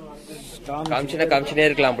ப்ரோ. காமிச்சினே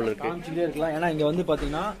இருக்கலாம் போல இருக்கு. காமிச்சிட்டே இருக்கலாம். ஏன்னா இங்க வந்து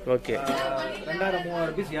பாத்தீங்கன்னா ஓகே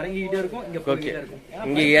 2000-3000 பீஸ் இறங்கிட்டே இருக்கும். இங்க போயிட்டே இருக்கும்.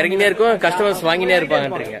 இங்க இறங்கினே இருக்கும், கஸ்டமர்ஸ் வாங்கினே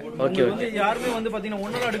இருப்பாங்கன்றீங்க. Okay okay. யாருமே வந்து பாத்தீங்கன்னா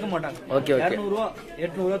ஒண்ணு எடுக்க மாட்டாங்க. Okay okay. 200 ரூபாய்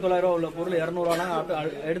 800 ரூபாய் 900 ரூபாய் உள்ள பொருள் 200 ரூபாய்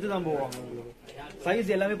எடுத்து தான் போவாங்க.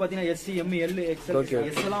 சைஸ் எல்லாமே பாத்தீங்கன்னா S, M, L, XL.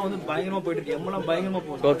 S எல்லாம் வந்து பயங்கரமா போயிட்டு இருக்கு. M எல்லாம் பயங்கரமா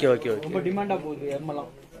போகுது. Okay okay. ரொம்ப டிமாண்டா போகுது M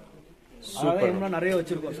எல்லாம். சூப்பர். M எல்லாம் நிறைய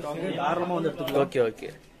வச்சிருக்கோம் ஸ்டாக். தாராளமா வந்து எடுத்துக்கலாம். Okay okay.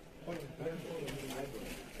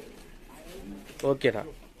 ஓகேடா.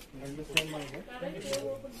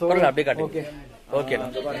 சொல்லலாம் அப்படியே காட்டு. ஓகே. ஓகேண்ணா.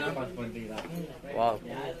 வாவ்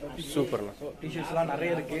சூப்பர்ண்ணா. டிஷர்ட்ஸ்லாம்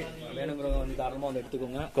நிறைய இருக்கு, வேணுங்கிறவங்க வந்து தாராளமாக வந்து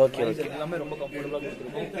எடுத்துக்கோங்க. Okay okay. எல்லாமே ரொம்ப கம்ஃபர்டபுளாக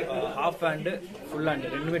கொடுத்துருக்கோம். ஹாஃப் ஹேண்டு ஃபுல்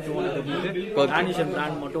ஹேண்டு ரெண்டுமே 200 இருக்குது. ஆனிஷன்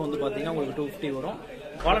பிராண்ட் மட்டும் வந்து பார்த்தீங்கன்னா உங்களுக்கு 250 வரும்.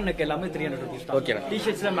 காலர் நெக் எல்லாமே 300 rupees தான். ஓகேண்ணா.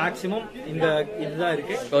 டிஷர்ட்ஸ்ல மேக்ஸிமம் இந்த இதுதான்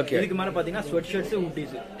இருக்கு. ஓகே. இதுக்கு மேல பாத்தீங்கன்னா ஸ்வெட் ஷர்ட்ஸ்,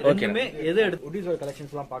 ஹூடிஸ் ரெண்டுமே எது எடுத்து ஹூடிஸோட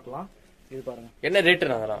கலெக்ஷன்ஸ்லாம் பார்க்கலாம். இது பாருங்க என்ன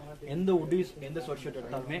ரேட்டுண்ணா அதெல்லாம்? எந்த ஹூடிஸ் எந்த ஸ்வெட் ஷர்ட்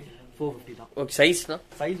எடுத்தாலுமே 450 தான். ஓகே. சைஸ்னா?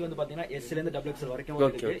 சைஸ் வந்து பாத்தீங்கன்னா S ல இருந்து XXL வரைக்கும்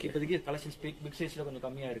இருக்கு. இப்போதைக்கு கலெக்ஷன்ஸ் பிக் சைஸ்ல கொஞ்சம்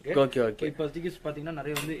கம்மியா இருக்கு. Okay okay. இப்போதைக்கு பாத்தீங்கன்னா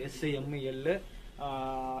நிறைய வந்து S, M, L,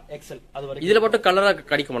 XL அது வரைக்கும். இதுல மட்டும் கலரா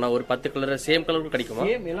கிடைக்குமா? ஒரு 10 கலர் சேம் கலருக்கு கிடைக்குமா?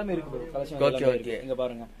 சேம் எல்லாமே இருக்கு கலெக்ஷன். Okay okay. இங்க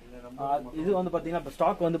பாருங்க, இது வந்து பாத்தீங்கன்னா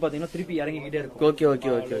ஸ்டாக் வந்து பாத்தீங்கன்னா திருப்பி இறங்கிக்கிட்டே இருக்கும். Okay okay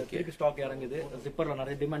okay okay. திருப்பி ஸ்டாக் இறங்குது. ஜிப்பர்ல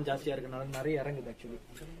நிறைய டிமாண்ட் ஜாஸ்தியா இருக்கு, நிறைய இறங்குது. ஆக்சுவலி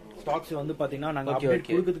ஸ்டாக்ஸ் வந்து பாத்தீங்கன்னா நாங்க அப்டேட்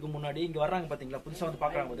கொடுக்கிறதுக்கு முன்னாடி இங்க வர்றாங்க பாத்தீங்களா, புதுசா வந்து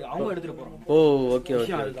பாக்குறாங்க, அவங்க எடுத்துட்டு போறாங்க. ஓ ஓகே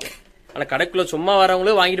ஓகே. ஆனா கடைக்குள்ள சும்மா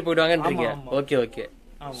வரவங்களே வாங்கிட்டு போயிடுவாங்கன்றீங்க. ஓகே ஓகே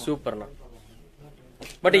சூப்பர்ண்ணா.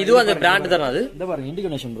 பட் இதுவும் அந்த பிராண்ட் தானே? அது இந்த பாருங்க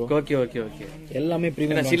indication bro. Okay okay okay. எல்லாமே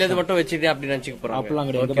பிரீமியம். சிலது மட்டும் வச்சிட்டு அப்படி நினைச்சுக்க போறாங்க. அப்பலாம்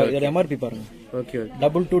கிடையாது. இது MRP பாருங்க. Okay okay.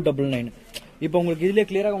 2299. இப்போ உங்களுக்கு இதுல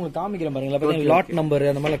கிளியரா உங்களுக்கு காமிக்கிறேன் பாருங்க, லாட் நம்பர்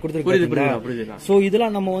அந்த மாதிரி கொடுத்துருக்கோம். சோ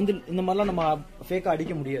இதெல்லாம் நம்ம வந்து இந்த மாதிரிலாம் நம்ம ஃபேக்கா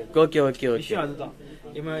அடிக்க முடியாது. Okay okay okay. அதுதான்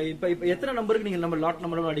இப்ப எத்தனை நம்பருக்கு நீங்க நம்ம லாட்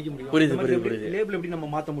நம்பர் அடிக்க முடியும்? லேபிள் எப்படி நம்ம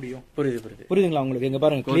மாத்த முடியும்? புரியுதுங்களா உங்களுக்கு? இங்க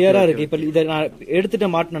பாருங்க கிளியரா இருக்கு. இப்ப இத நான் எடுத்துட்டு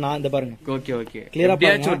மாட்டனா இந்த பாருங்க. Okay okay. கிளியரா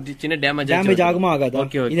பாருங்க, சின்ன டேமேஜ் ஆகுமா ஆகாதா?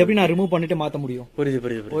 இது எப்படி நான் ரிமூவ் பண்ணிட்டு மாத்த முடியும்?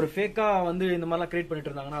 புரியுது. ஒரு ஃபேக்கா வந்து இந்த மாதிரி எல்லாம் கிரியேட்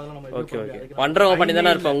பண்ணிட்டு இருந்தாங்கன்னா அதெல்லாம் நம்ம ஓகே ஓகே பண்றவங்க பண்ணி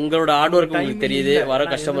தான இருப்பாங்க. உங்களோட ஹார்ட் வொர்க் உங்களுக்கு தெரியுது, வர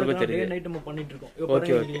கஸ்டமருக்கு தெரியுது. நைட் நம்ம பண்ணிட்டு இருக்கோம்.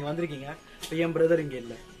 Okay okay. நீங்க வந்திருக்கீங்க, என் பிரதர் இங்க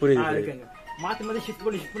இல்ல, புரியுது. மாத்தி மாத்தி ஷிஃப்ட்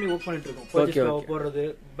பண்ணி வர்க் பண்ணிட்டு இருக்கோம். பர்ச்சேஸ் போறது,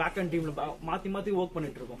 பேக் அண்ட் டீம்ல மாத்தி வர்க்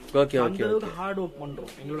பண்ணிட்டு இருக்கோம். Okay okay. அந்த ஹார்ட் வர்க்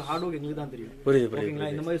பண்றோம். எங்களோட ஹார்ட் வர்க் எங்களுக்கு தான் தெரியும். ஓகேங்களா?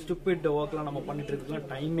 இந்த மாதிரி ஸ்டூபிட் வர்க்லாம் நம்ம பண்ணிட்டு இருக்கோம்,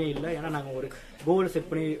 டைமே இல்ல. ஏன்னா நாங்க ஒரு கோல் செட்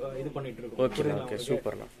பண்ணி இது பண்ணிட்டு இருக்கோம். ஓகே ஓகே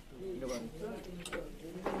சூப்பர்ண்ணா.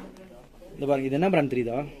 இந்த பாருங்க, இது என்ன பிராண்ட்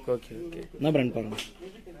தெரியுதா? Okay okay. என்ன பிராண்ட் பாருங்க,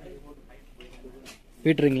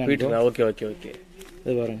 பீட்டர். Okay okay okay.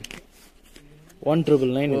 இது பாருங்க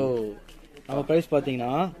 1999. நம்ம பிரைஸ்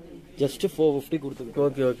பாத்தீங்கன்னா ஜஸ்ட் 450 கொடுத்துருக்கு.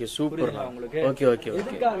 ஓகே ஓகே சூப்பர் உங்களுக்கு. Okay okay okay.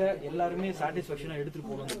 இதுக்காக எல்லாரும் சாட்டிஸ்ஃபேக்ஷனா எடுத்துட்டு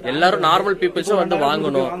போறாங்க. எல்லாரும் நார்மல் பீப்பிள்ஸ் வந்து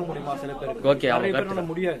வாங்கணும். வாங்க முடியுமா சில பேருக்கு? ஓகே ஆமா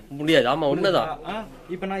முடியாது. ஆமா உண்மைதான்.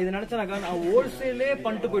 இப்போ நான் இத நினைச்சேனாக்கா நான் ஹோல்சேலே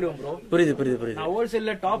பண்ணிட்டு போய்டுவேன் ப்ரோ. புரியுது. நான்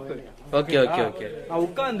ஹோல்சேல்ல டாப். Okay okay okay. நான்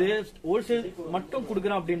உட்கார்ந்து ஹோல்சேல் மட்டும்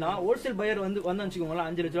குடுக்குறேன் அப்படினா ஹோல்சேல் பையர் வந்து வச்சுக்கோங்களா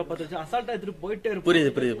 5 லட்சம் 10 லட்சம் அசால்ட்டா எடுத்துட்டு போயிட்டே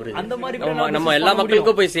இருப்பாங்க. புரியுது. அந்த மாதிரி நம்ம எல்லா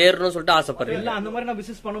மக்களுக்கும் போய் சேரணும்னு சொல்லிட்டு ஆசைப்படுறேன். இல்ல அந்த மாதிரி நான்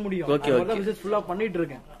பிசினஸ் பண்ண முடியும். Okay okay. பிசினஸ் ஃபுல்லா பண்ணிட்டு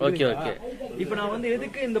இருக்கேன். Okay okay. இப்போ நான் வந்து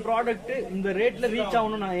எதுக்கு இந்த ப்ராடக்ட் இந்த ரேட்ல ரீச்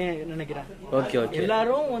ஆகணும்னு நான் நினைக்கிறேன். Okay okay.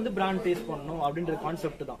 எல்லாரும் வந்து பிராண்ட் டேஸ்ட் பண்ணனும் அப்படிங்கற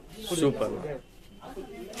கான்செப்ட் தான். சூப்பர்.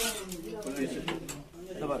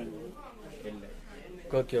 பாருங்க.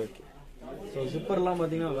 Okay okay. சோ ஜிப்பர்லாம்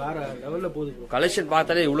பாத்தீங்கன்னா வேற லெவல்ல போகுது. கலெக்ஷன்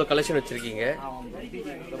பார்த்தாலே இவ்வளவு கலெக்ஷன் வச்சிருக்கீங்க.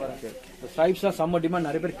 ஸ்ட்ரைப்ஸ்லாம் செம்ம டிமாண்ட்,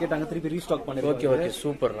 நிறைய பேர் கேட்டாங்க, திருப்பி ரீஸ்டாக் பண்ணிருக்கோம். ஓகே ஓகே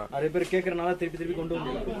சூப்பர்ண்ணா. நிறைய பேர் கேக்குறனால திருப்பி கொண்டு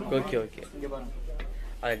வந்திருக்கோம். Okay okay.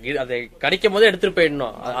 அதை கிடைக்கும் போது எடுத்துட்டு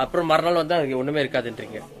போயிடணும், அப்புறம் மறுநாள் வந்து அது ஒண்ணுமே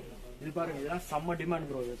இருக்காதுன்றீங்க. இது பாருங்க, இதெல்லாம் செம்ம டிமாண்ட்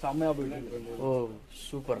ப்ரோ. இது செம்மையா போயிட்டு இருக்கு. ஓ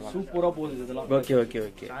சூப்பர்ண்ணா. சூப்பரா போகுது இதெல்லாம். Okay okay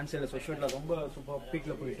okay. ஃபேன்சில ஸ்வெட்ஷர்ட்ல ரொம்ப சூப்பர்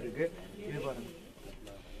பீக்ல போயிட்டு இருக்கு. இது பாருங்க.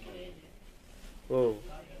 ஓ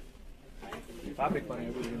ஃபேப்ரிக் பாருங்க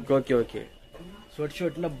எப்படி இருக்கு. Okay okay.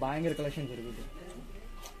 ஸ்வெட்ஷர்ட்ல பயங்கர கலெக்ஷன்ஸ் இருக்கு.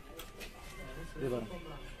 இது பாருங்க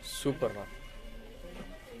சூப்பர்ண்ணா.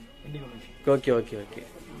 இண்டிகேஷன். Okay okay okay.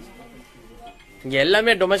 இங்க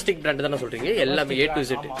எல்லாமே டொமஸ்டிக் பிராண்ட் தான சொல்றீங்க? எல்லாமே A to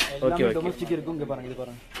Z. Okay okay. Domestic இருக்கு. இங்க பாருங்க, இது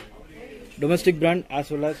பாருங்க. Domestic brand as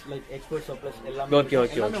well as like export surplus எல்லாமே. Okay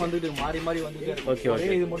okay. எல்லாமே வந்துட்டு மாறி வந்துட்டே இருக்கு. Okay okay.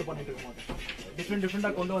 இது மட்டும் பண்ணிட்டு இருக்க மாட்டோம்.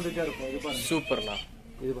 டிஃபரண்டா கொண்டு வந்துட்டே இருப்போம். இது பாருங்க சூப்பர்ண்ணா.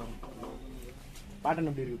 இது பாருங்க பேட்டர்ன்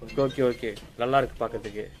எப்படி இருக்கு பாருங்க. Okay okay. நல்லா இருக்கு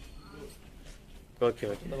பார்க்கிறதுக்கு. Okay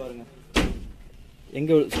okay. இந்த பாருங்க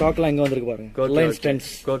எங்க ஸ்டாக்லாம் எங்க வந்திருக்கு பாருங்க. Reliance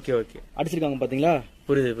trends. Okay okay. அடிச்சிருக்காங்க பாத்தீங்களா?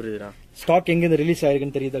 புரியுதுடா. ஸ்டாக் எங்க இருந்து ரிலீஸ்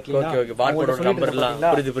ஆயிருக்குன்னு தெரியுதா? கிளியரா. Okay okay. பார்கோட் நம்பர்லாம்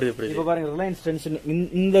புரியுது. இப்போ பாருங்க ரிலையன்ஸ் ட்ரெண்ட்ஸ்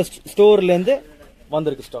இந்த ஸ்டோர்ல இருந்து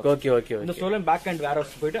வந்திருக்கு ஸ்டாக். Okay okay okay. இந்த ஸ்டோர்ல பேக் அண்ட் வேர்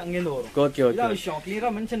ஹவுஸ் போயிட்டு அங்க இருந்து வரும். Okay okay. இதா விஷயம் கிளியரா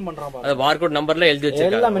மென்ஷன் பண்றான் பாருங்க. அது பார்கோட் நம்பர்ல எழுதி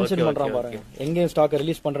வச்சிருக்காங்க. எல்லாம் மென்ஷன் பண்றான் பாருங்க. எங்க ஸ்டாக்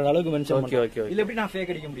ரிலீஸ் பண்ற அளவுக்கு மென்ஷன் பண்றான். Okay okay. இல்ல எப்படி நான்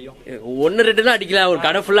ஃபேக் அடிக்க முடியும்? ஒன்னு ரெண்டு தான் அடிக்கலாம், ஒரு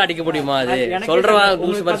கடை ஃபுல்லா அடிக்க முடியுமா? அது சொல்றவா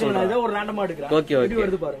லூஸ் மாதிரி சொல்றா. நான் ஒரு ரேண்டமா எடுக்கறேன். Okay okay. எப்படி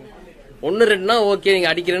வருது பாருங்க. ஒன்னு ரெண்டுனா ஓகே, நீங்க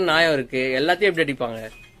அடிக்கிறேன்னு நியாயம் இருக்கு. எல்லாத்தையும் எப்படி அடிப்பாங்க?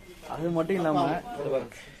 அது மட்டும் இல்லாம இது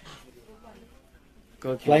பாருங்க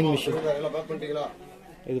ஃப்ளைங் மிஷின்.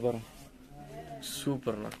 இது பாருங்க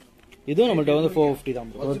சூப்பர்ண்ணா. இதுவும் நம்மள்ட்ட வந்து 450 தான்.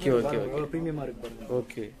 Okay okay okay. பிரீமியமா இருக்கு பாருங்க.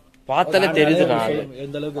 ஓகே பார்த்தாலே தெரியுதுடா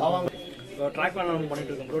எந்த அளவுக்கு. ட்ராக் பேண்ட் நம்ம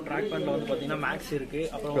பண்ணிட்டு இருக்கோம் ப்ரோ. ட்ராக் பேண்ட்ல வந்து பாத்தீங்கன்னா மேக்ஸ் இருக்கு,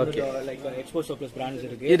 அப்புறம் வந்து லைக் எக்ஸ்போர்ட் சர்ப்ளஸ் பிராண்ட்ஸ்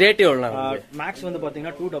இருக்கு. இது ரேட் எவ்வளவு? மேக்ஸ் வந்து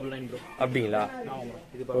பாத்தீங்கன்னா 299 ப்ரோ. அப்படிங்களா? ஆமா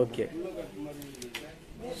இது ஓகே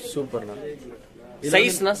சூப்பர்ண்ணா.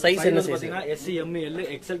 சைஸ்னா சைஸ் என்ன சைஸ்? பாத்தீங்கன்னா S M L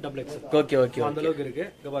XL XXL. Okay okay அந்த அளவுக்கு இருக்கு.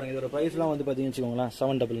 இங்க பாருங்க இதோட பிரைஸ்லாம் வந்து பாத்தீங்கன்னா வெச்சுக்கோங்களா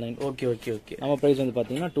 799. Okay okay okay. நம்ம பிரைஸ் வந்து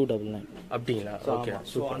பாத்தீங்கன்னா 299. அப்படிங்களா? ஓகே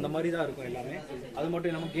சோ அந்த மாதிரி தான் இருக்கும் எல்லாமே. அது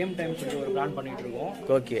மட்டும் நம்ம கேம் டைம் சொல்லி ஒரு பிராண்ட் பண்ணிட்டு இருக்கோம்.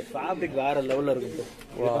 ஓகே. ஃபேப்ரிக் வேற லெவல்ல இருக்கு ப்ரோ.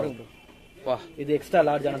 இது பாருங்க ப்ரோ. வா இது எக்ஸ்ட்ரா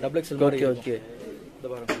லார்ஜ் ஆன XXL மாதிரி. Okay okay. இத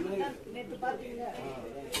பாருங்க.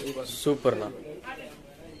 சூப்பர்ண்ணா.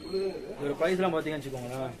 இதோட பிரைஸ்லாம் பாத்தீங்கன்னா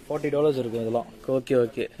வெச்சுக்கோங்களா $40 இருக்கு இதெல்லாம். Okay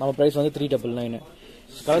okay. நம்ம பிரைஸ் வந்து 399.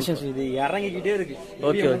 கலெக்ஷன்ஸ் இது இறங்கிக்கிட்டே இருக்கு.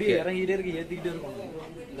 Okay okay. இறங்கிட்டே இருக்கு, ஏத்திக்கிட்டே இருக்கும்.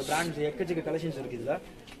 இந்த பிராண்ட்ஸ் எக்கச்சக்க கலெக்ஷன்ஸ் இருக்கு. இதுல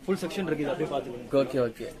ஃபுல் செக்ஷன் இருக்கு. இது அப்படியே பாத்துக்கோங்க. ஓகே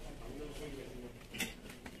ஓகே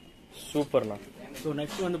சூப்பர்ண்ணா. சோ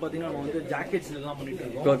நெக்ஸ்ட் வந்து பாத்தீங்கன்னா நம்ம வந்து ஜாக்கெட்ஸ்ல தான் பண்ணிட்டு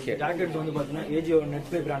இருக்கோம். ஓகே. ஜாக்கெட்ஸ் வந்து பாத்தீங்கன்னா ஏஜியோ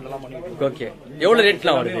நெட்வே பிராண்ட் எல்லாம் பண்ணிட்டு இருக்கோம். ஓகே. எவ்வளவு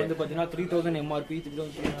ரேட்லாம் வருது? வந்து பாத்தீங்கன்னா 3000 MRP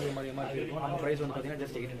 3300 MRP இருக்கும். நம்ம பிரைஸ் வந்து பாத்தீங்கன்னா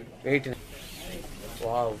ஜஸ்ட் 800.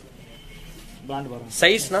 வாவ். பிராண்ட் பாருங்க.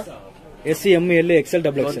 சைஸ்னா S M L XL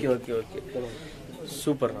XXL. Okay okay okay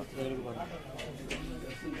சூப்பர்ண்ணா.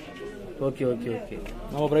 Okay okay okay.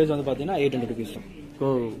 நம்ம பிரைஸ் வந்து பாத்தீங்கன்னா 800 rupees தான். ஓ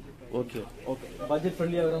ஓகே ஓகே. பட்ஜெட்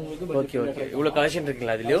ஃப்ரெண்ட்லியா வரவங்களுக்கு ஓகே ஓகே. இவ்வளவு கலெக்ஷன்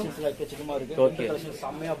இருக்குங்களா அதுலயும்? எக்கச்சக்கமா இருக்கு. ஓகே. கலெக்ஷன்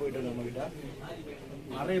செம்மையா போயிட்டு இருக்கு நம்ம கிட்ட.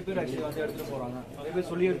 நிறைய பேர் ஆக்சுவலி வந்து எடுத்துட்டு போறாங்க. நிறைய பேர்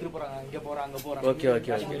சொல்லி எடுத்துட்டு போறாங்க. இங்க போறாங்க அங்க போறாங்க. Okay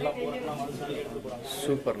okay okay. எல்லாம் போறாங்க வந்து சொல்லி எடுத்துட்டு போறாங்க.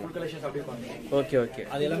 சூப்பர். ஃபுல் கலெக்ஷன்ஸ் அப்படியே பாருங்க. Okay okay.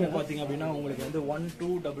 அது எல்லாமே பாத்தீங்க அப்படின்னா உங்களுக்கு வந்து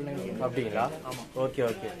 1299. அப்படிங்களா? ஆமா. Okay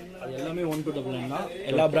okay. அது எல்லாமே 1299 தான்.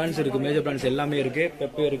 எல்லா பிராண்ட்ஸ் இருக்கு, மேஜர் பிராண்ட்ஸ் எல்லாமே இருக்கு.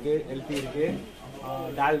 பெப்பே இருக்கு, எல்பி இருக்கு,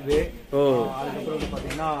 டால்வே. ஓ அதுக்கப்புறம் வந்து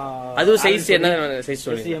பாத்தீங்கன்னா அதுவும் சைஸ் என்ன சைஸ்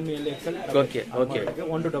சொல்லுங்க? S M L XL. Okay okay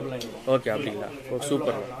 1299. Okay. அப்படிங்களா? ஓ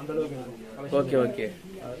சூப்பர். அந்த அளவுக்கு ஓகே ஓகே.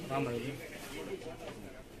 ஆமா.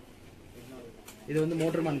 இது வந்து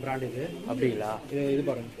மோட்டர்மேன் பிராண்ட். இது அப்படிங்களா? இது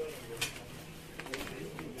பாருங்க.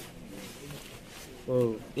 ஓ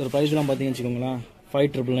இதோட பிரைஸ்லாம் பாத்தீங்கன்னு வச்சுக்கோங்களேன்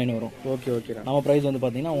 5999 வரும். Okay okay. நம்ம பிரைஸ் வந்து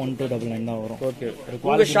பாத்தீங்கன்னா 1299 தான் வரும். ஓகே.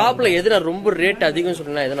 உங்க ஷாப்ல எதுனா ரொம்ப ரேட் அதிகம்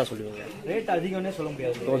சொன்னா எதுனா சொல்லுவீங்க? ரேட் அதிகம்னே சொல்ல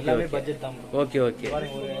முடியாது. எல்லாமே பட்ஜெட் தான். Okay okay.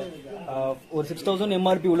 ஒரு 6000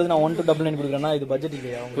 MRP உள்ளது நான் 1299 கொடுக்குறேன்னா இது பட்ஜெட்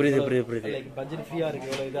இல்லையா? புரியுது புரியுது புரியுது. லைக் பட்ஜெட் ஃப்ரீயா இருக்கு.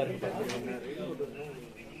 எவ்வளவு இதா இருக்கு.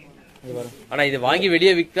 ஆனா இது வாங்கி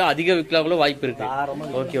வெளியே விற்க அதிக விற்கலாம் வாய்ப்பு இருக்கு.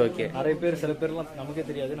 Okay okay. நிறைய பேர் சில பேர்லாம் நமக்கே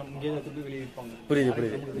தெரியாது, நம்ம இங்கே திருப்பி வெளியே விற்பாங்க. புரியுது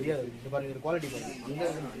புரியுது. தெரியாது. இது பாருங்க இது குவாலிட்டி பாருங்க.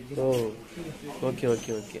 ஓ ஓகே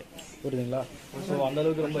ஓகே ஓகே. புரியுதுங்களா? ஸோ அந்த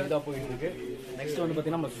அளவுக்கு ரொம்ப இதா போயிட்டு இருக்கு. நெக்ஸ்ட் வந்து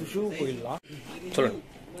பாத்தீங்கன்னா நம்ம ஷூ போயிடலாம். சொல்லுங்க.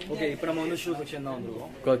 ஓகே. இப்போ நம்ம வந்து ஷூ செக்ஷன் தான்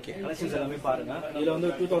வந்திருக்கோம். ஓகே. கலெக்ஷன்ஸ் எல்லாமே பாருங்க. இதுல வந்து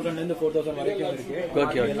 2000 ல இருந்து 4000 வரைக்கும் இருக்கு.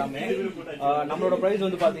 Okay okay. எல்லாமே நம்மளோட பிரைஸ்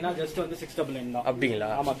வந்து பாத்தீங்கன்னா ஜஸ்ட் வந்து 699 தான். அப்படிங்களா?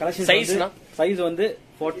 ஆமா. கலெக்ஷன் சைஸ்னா சைஸ் வந்து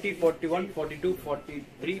 40 41 42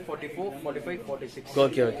 43 44 45 46.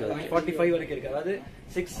 Okay okay okay. 45 வரைக்கும் இருக்கு. அதாவது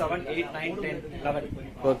 6 7 8 9 10 11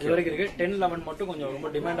 இது வரைக்கும் இருக்கு. 10 11 மட்டும் கொஞ்சம் ரொம்ப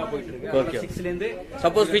டிமாண்டா போயிட்டு இருக்கு. ஓகே. 6 ல இருந்து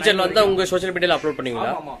சப்போஸ் ஃபியூச்சர்ல வந்தா உங்க சோஷியல் மீடியால அப்லோட்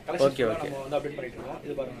பண்ணுவீங்களா? ஆமா. Okay okay. நம்ம வந்து அப்டேட் பண்ணிட்டு இருக்கோம்.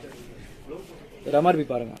 இது பாருங்க. MRP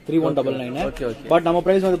பாருங்க 3199. Okay okay. பட் நம்ம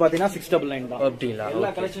பிரைஸ் வந்து பாத்தீங்கன்னா 699 தான். அப்படிங்களா? எல்லா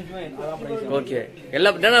கலெக்ஷன்ஸுமே அதான் பிரைஸ். ஓகே.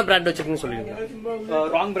 எல்லா என்ன பிராண்ட் வச்சிருக்கீங்கன்னு சொல்லுவீங்க?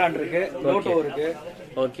 ராங் பிராண்ட் இருக்கு, லோட்டோ இருக்கு.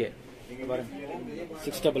 ஓகே. இங்க பாருங்க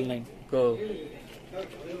 699. கோ.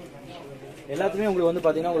 எல்லாத்துமே உங்களுக்கு வந்து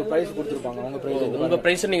பாத்தீங்கன்னா ஒரு பிரைஸ் கொடுத்திருப்பாங்க. உங்க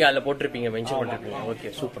பிரைஸ் நீங்க அதுல போட்டுருப்பீங்க, மென்ஷன் பண்ணிருப்பீங்க.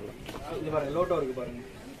 Okay super. இது பாருங்க லோட்டோ இருக்கு பாருங்க.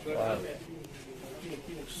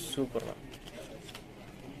 சூப்பர்.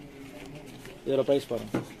 இதோட பிரைஸ்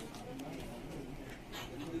பாருங்க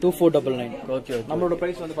 2499. Okay okay. நம்மளோட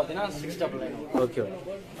பிரைஸ் வந்து பாத்தீங்கன்னா 699. ஓகே.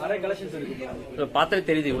 நிறைய கலெக்ஷன்ஸ் இருக்கு. பார்த்தாலே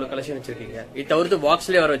தெரியுது இவ்வளவு கலெக்ஷன் வச்சிருக்கீங்க. இது தவிர்த்து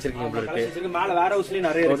பாக்ஸ்லயே வர வச்சிருக்கீங்க உங்களுக்கு. மேல வேர் ஹவுஸ்லயே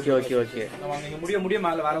நிறைய இருக்கு. Okay okay okay. நீங்க முடிய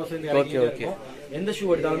மேல வேர் ஹவுஸ்ல இருந்து ஓகே ஓகே. எந்த ஷூ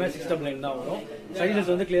எடுத்தாலுமே 699 தான் வரும்.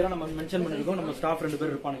 சைஸஸ் வந்து கிளியரா நம்ம மென்ஷன் பண்ணிருக்கோம். நம்ம ஸ்டாஃப் 2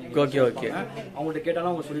 பேர் இருப்பாங்க. Okay okay. அவங்கள்ட்ட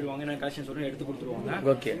கேட்டாலும் அவங்க சொல்லிடுவாங்க. என்ன கலெக்ஷன் சொல்றேன் எடுத்து கொடுத்துருவாங்க.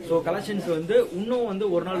 ஓகே. சோ கலெக்ஷன்ஸ் வந்து இன்னும் வந்து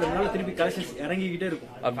ஒரு நாள் 2 நாள் திருப்பி கலெக்ஷன்ஸ் இறங்கிக்கிட்டே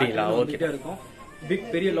இருக்கும். அப்படிங்களா? ஓகே. இருக்கும். பிக்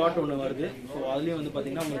பெரிய லாட் ஒன்று வருது. ஸோ அதுலயும் வந்து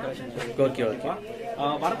பாத்தீங்கன்னா உங்களுக்கு கலெக்ஷன்ஸ் ஓகே ஓகே.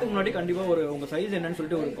 வரதுக்கு முன்னாடி கண்டிப்பா ஒரு உங்க சைஸ் என்னன்னு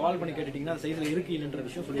சொல்லிட்டு ஒரு கால் பண்ணி கேட்டுட்டீங்கன்னா அந்த சைஸ்ல இருக்கு இல்லன்ற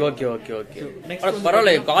விஷயம் சொல்லி. Okay okay okay.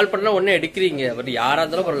 பரவாயில்ல, கால் பண்ணா உடனே எடுக்கிறீங்க. பட் யாரா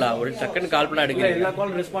இருந்தாலும் பரவாயில்ல, ஒரு செகண்ட் கால் பண்ணா எடுக்கிறீங்க. எல்லா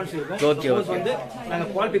கால் ரெஸ்பான்ஸ் இருக்கும். Okay okay. வந்து நாங்க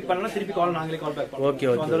கால் பிக் பண்ணலாம், திருப்பி கால் நாங்களே கால் பேக் பண்ணுவோம்.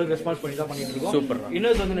 Okay okay. அந்த அளவுக்கு ரெஸ்பான்ஸ் பண்ணி தான் பண்ணிட்டு இருக்கோம். சூப்பர்.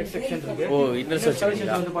 இன்னர்ஸ் வந்து நெக்ஸ்ட் செக்ஷன் இருக்கு. ஓ இன்னர்ஸ்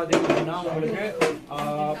செக்ஷன் வந்து பாத்தீங்கன்னா உங்களுக்கு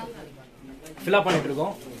ஃபில் அப் பண்ணிட்டு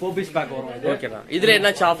இருக்கோம். 4 பீஸ் பேக் வரும் இது. ஓகேடா. இதுல என்ன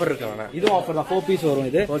ஆஃபர் இருக்கு? இதுவும் ஆஃபர் தான். 4 பீஸ் வரும்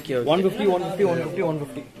இது. ஓகே. 150 150 150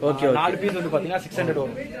 150. ஓகே. 4 பீஸ் வந்து பாத்தீங்கன்னா 600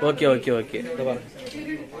 வரும். Okay okay okay. இத பாருங்க.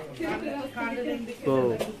 ஓ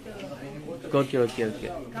ஓகே ஓகே ஓகே.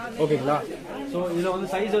 ஓகேங்களா? சோ இதுல வந்து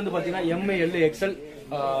சைஸ் வந்து பாத்தீங்கன்னா M L XL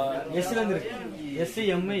எஸ்ல இருந்து இருக்கு. எஸ்,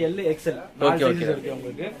 எம், எல், எக்ஸ்எல் நாலு சைஸஸ் இருக்கு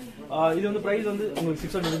உங்களுக்கு. இது வந்து பிரைஸ் வந்து உங்களுக்கு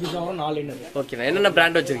 600 rupees ஆகும். 4 இன்னர். ஓகே. என்னென்ன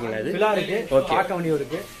பிராண்ட் வச்சிருக்கீங்க? இது பிலா இருக்கு, பாக்கவனியோ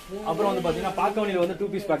இருக்கு. அப்புறம் வந்து பாத்தீங்கன்னா பாக்கவனில வந்து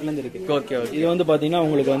 2 பீஸ் பேக்ல இருந்து இருக்கு. Okay okay. இது வந்து பாத்தீங்கன்னா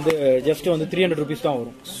உங்களுக்கு வந்து ஜஸ்ட் வந்து 300 rupees தான்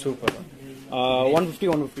வரும். Super. 150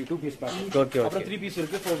 2 piece back. Okay okay. அப்புறம் 3 பீஸ்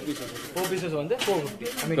இருக்கு, 4 பீஸ் இருக்கு. 4 பீசஸ் வந்து 450.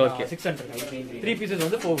 ஐ மீன் 600. 3 பீசஸ்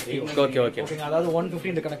வந்து 450. Okay okay. ஓகேங்க. அதாவது 150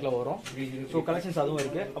 இந்த கணக்குல வரும். சோ கலெக்ஷன்ஸ் அதுவும்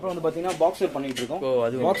இருக்கு. அப்புறம் வந்து பாத்தீங்கன்னா பாக்ஸர் பண்ணிட்டு இருக்கோம்.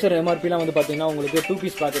 பாக்ஸர் எம்ஆர்பிலாம் வந்து பாத்தீங்கன்னா உங்களுக்கு 2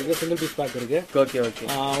 பீஸ் பேக் இருக்கு, சிங்கிள் பீஸ் பேக் இருக்கு. Okay okay.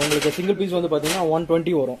 உங்களுக்கு சிங்கிள் பீஸ் வந்து பாத்தீங்கன்னா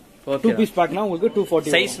 120 வரும். 2 பீஸ் பேக்னா உங்களுக்கு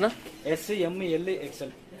 240. சைஸ்னா S, M, L,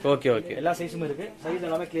 XL. Okay okay. எல்லா சைஸும் இருக்கு. சைஸ்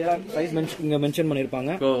எல்லாமே கிளியரா சைஸ் இங்க மென்ஷன்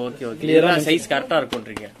பண்ணிருப்பாங்க. Okay okay. கிளியரா சைஸ் கரெக்ட்டா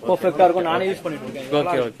இருக்கும்ன்றீங்க. பெர்ஃபெக்ட்டா இருக்கும். நானே யூஸ் பண்ணிட்டு இருக்கேன்.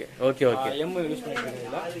 Okay okay. Okay okay. M use பண்ணிட்டு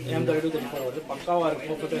இருக்கேன். எம் 32 வருது. பக்காவா இருக்கு.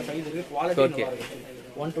 பெர்ஃபெக்ட்டா சைஸ் இருக்கு. குவாலிட்டி நல்லா இருக்கு.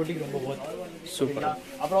 120 ரொம்ப வர்த். சூப்பர்.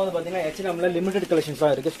 அப்புறம் வந்து பாத்தீங்கன்னா H&M ல லிமிடெட் கலெக்ஷன்ஸ்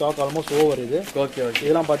தான் இருக்கு. ஸ்டாக் ஆல்மோஸ்ட் ஓவர் இது. Okay okay.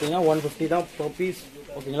 இதெல்லாம் பாத்தீங்கன்னா 150 தான் per பீஸ்.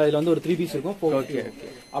 ஓகேங்களா? இதுல வந்து ஒரு 3 பீஸ் இருக்கும். Okay okay.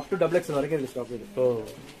 Up to double XL வரைக்கும் இருக்கு ஸ்டாக் இது. ஓ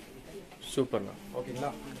சூப்பர்ண்ணா.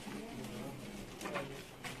 ஓகேங்களா?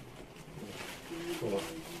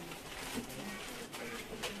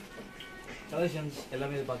 சஜஷன்ஸ்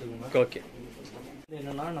எல்லாமே இது பாத்துக்கோங்க. ஓகே.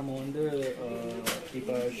 என்னன்னா நம்ம வந்து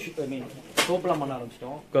இப்போ ஐ மீன் சோப்லாம் பண்ண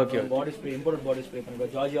ஆரம்பிச்சிட்டோம். Okay. Body spray, imported body spray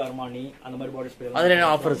பண்ணுவோம். ஜார்ஜியோ, அர்மானி அந்த மாதிரி பாடி ஸ்ப்ரே. அதுல என்ன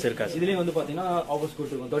ஆஃபர்ஸ் இருக்கா? இதுலயும் வந்து பாத்தீங்கன்னா ஆஃபர்ஸ்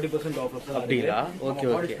கொடுத்துருக்கோம். 30% ஆஃபர்ஸ் அப்படிங்களா? Okay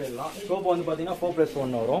okay. சோப் வந்து பாத்தீங்கன்னா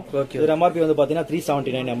 4+1 வரும். இது எம்ஆர்பி வந்து பாத்தீங்கன்னா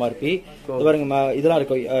 379 எம்ஆர்பி. இது பாருங்க இதெல்லாம்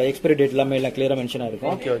இருக்கும். எக்ஸ்பைரி டேட் எல்லாமே எல்லாம் கிளியரா மென்ஷனா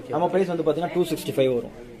இருக்கும். நம்ம பிரைஸ் வந்து பாத்தீங்கன்னா 265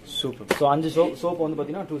 வரும். சூப்பர். சோ 5 சோப் வந்து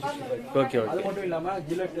பாத்தீங்கன்னா 265. Okay okay. அது மட்டும் இல்லாம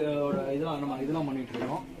ஜிலெட் இதெல்லாம் பண்ணிட்டு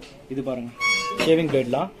இருக்கோம். இது பாருங்க ஷேவிங்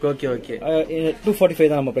பிளேட்லாம். Okay okay. 245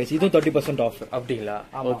 தான் நம்ம பிரைஸ். இதுவும் 30% ஆஃபர். அப்படிங்களா?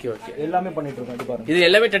 Okay okay. எல்லாமே பண்ணிட்டு இருக்கோம். இது பாருங்க. இது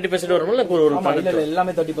எல்லாமே 30% வருமா இல்ல ஒரு இல்ல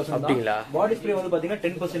எல்லாமே 30% அப்படிங்களா? பாடி ஸ்ப்ரே வந்து பாத்தீங்கன்னா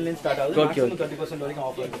 10% ல ஸ்டார்ட் ஆகுது. மேக்ஸிமம் 30% வரைக்கும்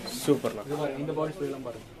ஆஃபர் இருக்கு. சூப்பர்ண்ணா. இது பாருங்க இந்த பாடி ஸ்ப்ரே எல்லாம்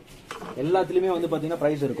பாருங்க. எல்லாத்துலயுமே வந்து பாத்தீங்கன்னா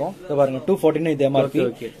பிரைஸ் இருக்கும். இது பாருங்க 249 இது எம்ஆர்பி.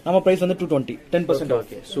 நம்ம பிரைஸ் வந்து 220. 10%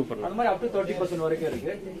 ஓகே. சூப்பர். அந்த மாதிரி அப் டு 30% வரைக்கும்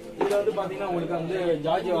இருக்கு. இதுல வந்து பாத்தீங்கன்னா உங்களுக்கு வந்து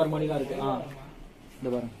ஜார்ஜியோ அர்மானி தான் இருக்கு. இந்த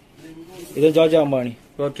பாருங்க இது Giorgio Armani.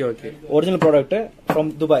 Okay okay. Original product from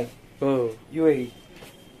Dubai. UAE.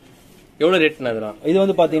 எவ்வளவு ரேட்னா இதெல்லாம்? இது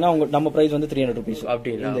வந்து பாத்தீங்கன்னா நம்ம பிரைஸ் வந்து 300 rupees.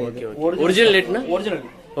 அப்படிங்களா? Okay okay. Original ரேட்னா? Original.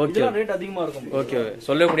 Okay. Rate அதிகமா இருக்கும். Okay okay.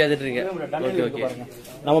 சொல்ல முடியாதுன்றீங்க. Okay okay.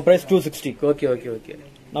 நம்ம பிரைஸ் 260. Okay okay okay.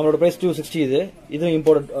 நம்மளோட பிரைஸ் 260. இது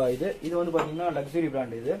இம்போர்ட்டட் இது வந்து பாத்தீங்கன்னா லக்ஸரி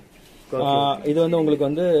பிராண்ட் இது. இது வந்து உங்களுக்கு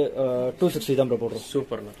வந்து 260 தான் போடுறோம்.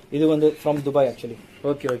 சூப்பர்ண்ணா. இது வந்து from Dubai actually.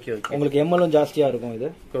 Okay okay okay. உங்களுக்கு எம்எல்லும் ஜாஸ்தியா இருக்கும். இது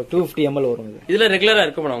 250 ml வரும். இது இதுல ரெகுலரா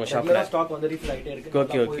இருக்குமா உங்க ஷாப்ல? ஸ்டாக் வந்து ரீஃபில் ஆயிட்டே இருக்கு.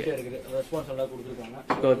 Okay okay. ரெஸ்பான்ஸ் நல்லா கொடுத்துருக்காங்க.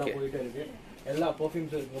 ஓகே. போயிட்டே இருக்கு. எல்லா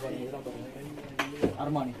பெர்ஃப்யூம்ஸ் இருக்கு பாருங்க. இதெல்லாம் பாருங்க.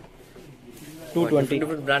 அர்மானி 220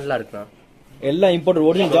 டிஃபரண்ட் பிராண்ட்லாம் இருக்குண்ணா. எல்லாம் imported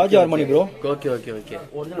original Giorgio Armani bro. Okay okay okay.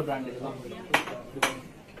 Original brand இதுதான்.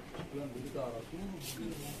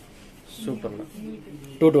 சூப்பர்ண்ணா.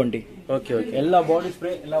 220. Okay okay. எல்லா பாடி ஸ்ப்ரே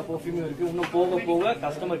எல்லா பெர்ஃப்யூமும் இருக்கு. இன்னும் போக போக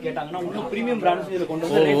கஸ்டமர் கேட்டாங்கன்னா இன்னும் பிரீமியம் பிராண்ட்ஸ் இதுல கொண்டு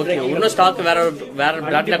வந்து ஓகே. இன்னும் ஸ்டாக் வேற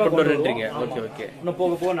பிராண்ட்ல கொண்டு வரீங்க. Okay okay. இன்னும்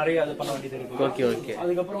போக போக நிறைய அது பண்ண வேண்டியது இருக்கு. Okay okay.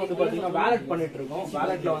 அதுக்கப்புறம் வந்து பாத்தீங்கன்னா வாலெட் பண்ணிட்டு இருக்கோம்.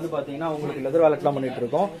 வாலெட்ல வந்து பாத்தீங்கன்னா உங்களுக்கு லெதர் வாலெட்லாம் பண்ணிட்டு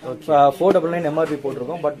இருக்கோம். 499 எம்ஆர்பி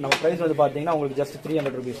போட்டுருக்கோம். பட் நம்ம பிரைஸ் வந்து பாத்தீங்கன்னா உங்களுக்கு ஜஸ்ட்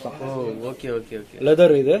 300 rupees தான். Okay okay okay.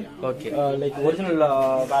 லெதர் இது. ஓகே. லைக் ஒரிஜினல்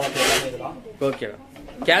வாலெட் எல்லாமே இதெல்லாம். ஓகே.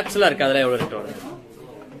 கேப்ஸ்லாம் இருக்கு. அதெல்லாம் எவ்வளவு ரேட் வரும்?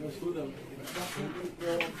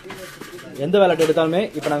 எந்த வேலட் எடுத்தாலுமே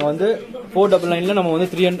இப்ப நாங்க வந்து 499ல நம்ம வந்து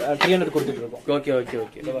 300 கொடுத்துட்டு இருக்கோம். Okay okay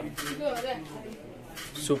okay.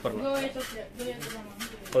 Super.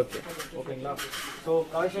 Okay ஓகேங்களா? சோ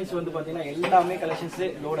கலெக்ஷன்ஸ் வந்து பாத்தீங்கன்னா எல்லாமே கலெக்ஷன்ஸ்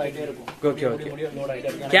லோட் ஆயிட்டே இருக்கும். Okay okay. லோட் ஆயிட்டே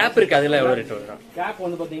இருக்கு. கேப் இருக்கு. அதெல்லாம் எவ்வளவு ரேட் வரும்? கேப்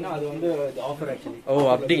வந்து பாத்தீங்கன்னா அது வந்து ஆஃபர் ஆக்சுவலி. ஓ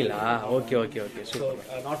அப்படிங்களா? Okay okay okay. Super.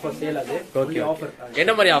 Not for sale அது. Okay offer.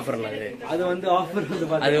 என்ன மாதிரி ஆஃபர்ல அது? அது வந்து ஆஃபர் வந்து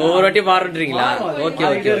பாத்தீங்கன்னா அது ஒவ்வொரு வாட்டி மாறுன்றீங்களா? Okay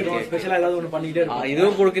okay okay. ஸ்பெஷலா ஏதாவது ஒன்னு பண்ணிட்டே இருக்கோம்.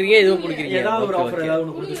 இதுவும் கொடுக்குறீங்க இதுவும் கொடுக்குறீங்க. ஏதாவது ஒரு ஆஃபர் ஏதாவது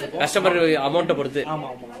ஒன்னு கொடுத்துட்டு இருக்கோம். கஸ்டமர் அமௌண்ட்ட பொறுத்து. ஆமா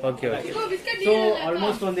ஆமா. Okay okay. சோ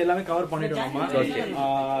ஆல்மோஸ்ட் வந்து எல்லாமே கவர் பண்ணிட்டோம் நம்ம. ஓகே.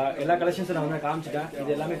 எல்லா கலெக்ஷன்ஸ் நான் வந்து காமிச்சிட்டேன். இது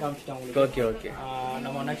எல்லாமே காமிச்சிட்டேன் உங்களுக்கு. Okay okay.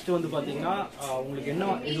 நம்ம நெக்ஸ்ட் வந்து பாத்தீங்கன்னா உங்களுக்கு என்ன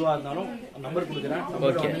இதுவா இருந்தாலும் நம்பர் கொடுக்குறேன்.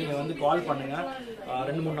 நம்பருக்கு வந்து நீங்க வந்து கால் பண்ணுங்க.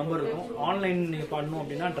 2-3 நம்பர் இருக்கும். ஆன்லைன் நீங்க பண்ணனும்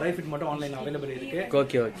அப்படினா ட்ரை ஃபிட் மட்டும் ஆன்லைன் அவேலபிள் இருக்கு.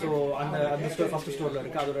 Okay okay. சோ அந்த ஸ்டோர் ஃபர்ஸ்ட் ஸ்டோர்ல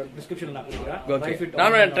இருக்கு. அதோட டிஸ்கிரிப்ஷன்ல நான் கொடுக்குறேன். ட்ரை ஃபிட்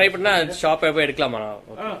நான் ட்ரை பண்ணா ஷாப் போய் எடுக்கலாமா?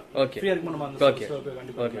 ஓகே. ஃப்ரீயா இருக்கு நம்ம அந்த ஸ்டோர் போய்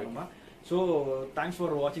கண்டிப்பா எடுக்கலாமா. So thanks for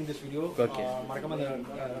watching this video. மறக்காம இந்த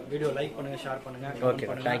வீடியோ லைக் பண்ணுங்க, ஷேர் பண்ணுங்க. Okay.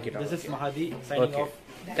 Thank you. This is Mahadi signing off.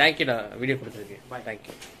 Thank you. Video கொடுத்ததுக்கு. Thank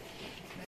you.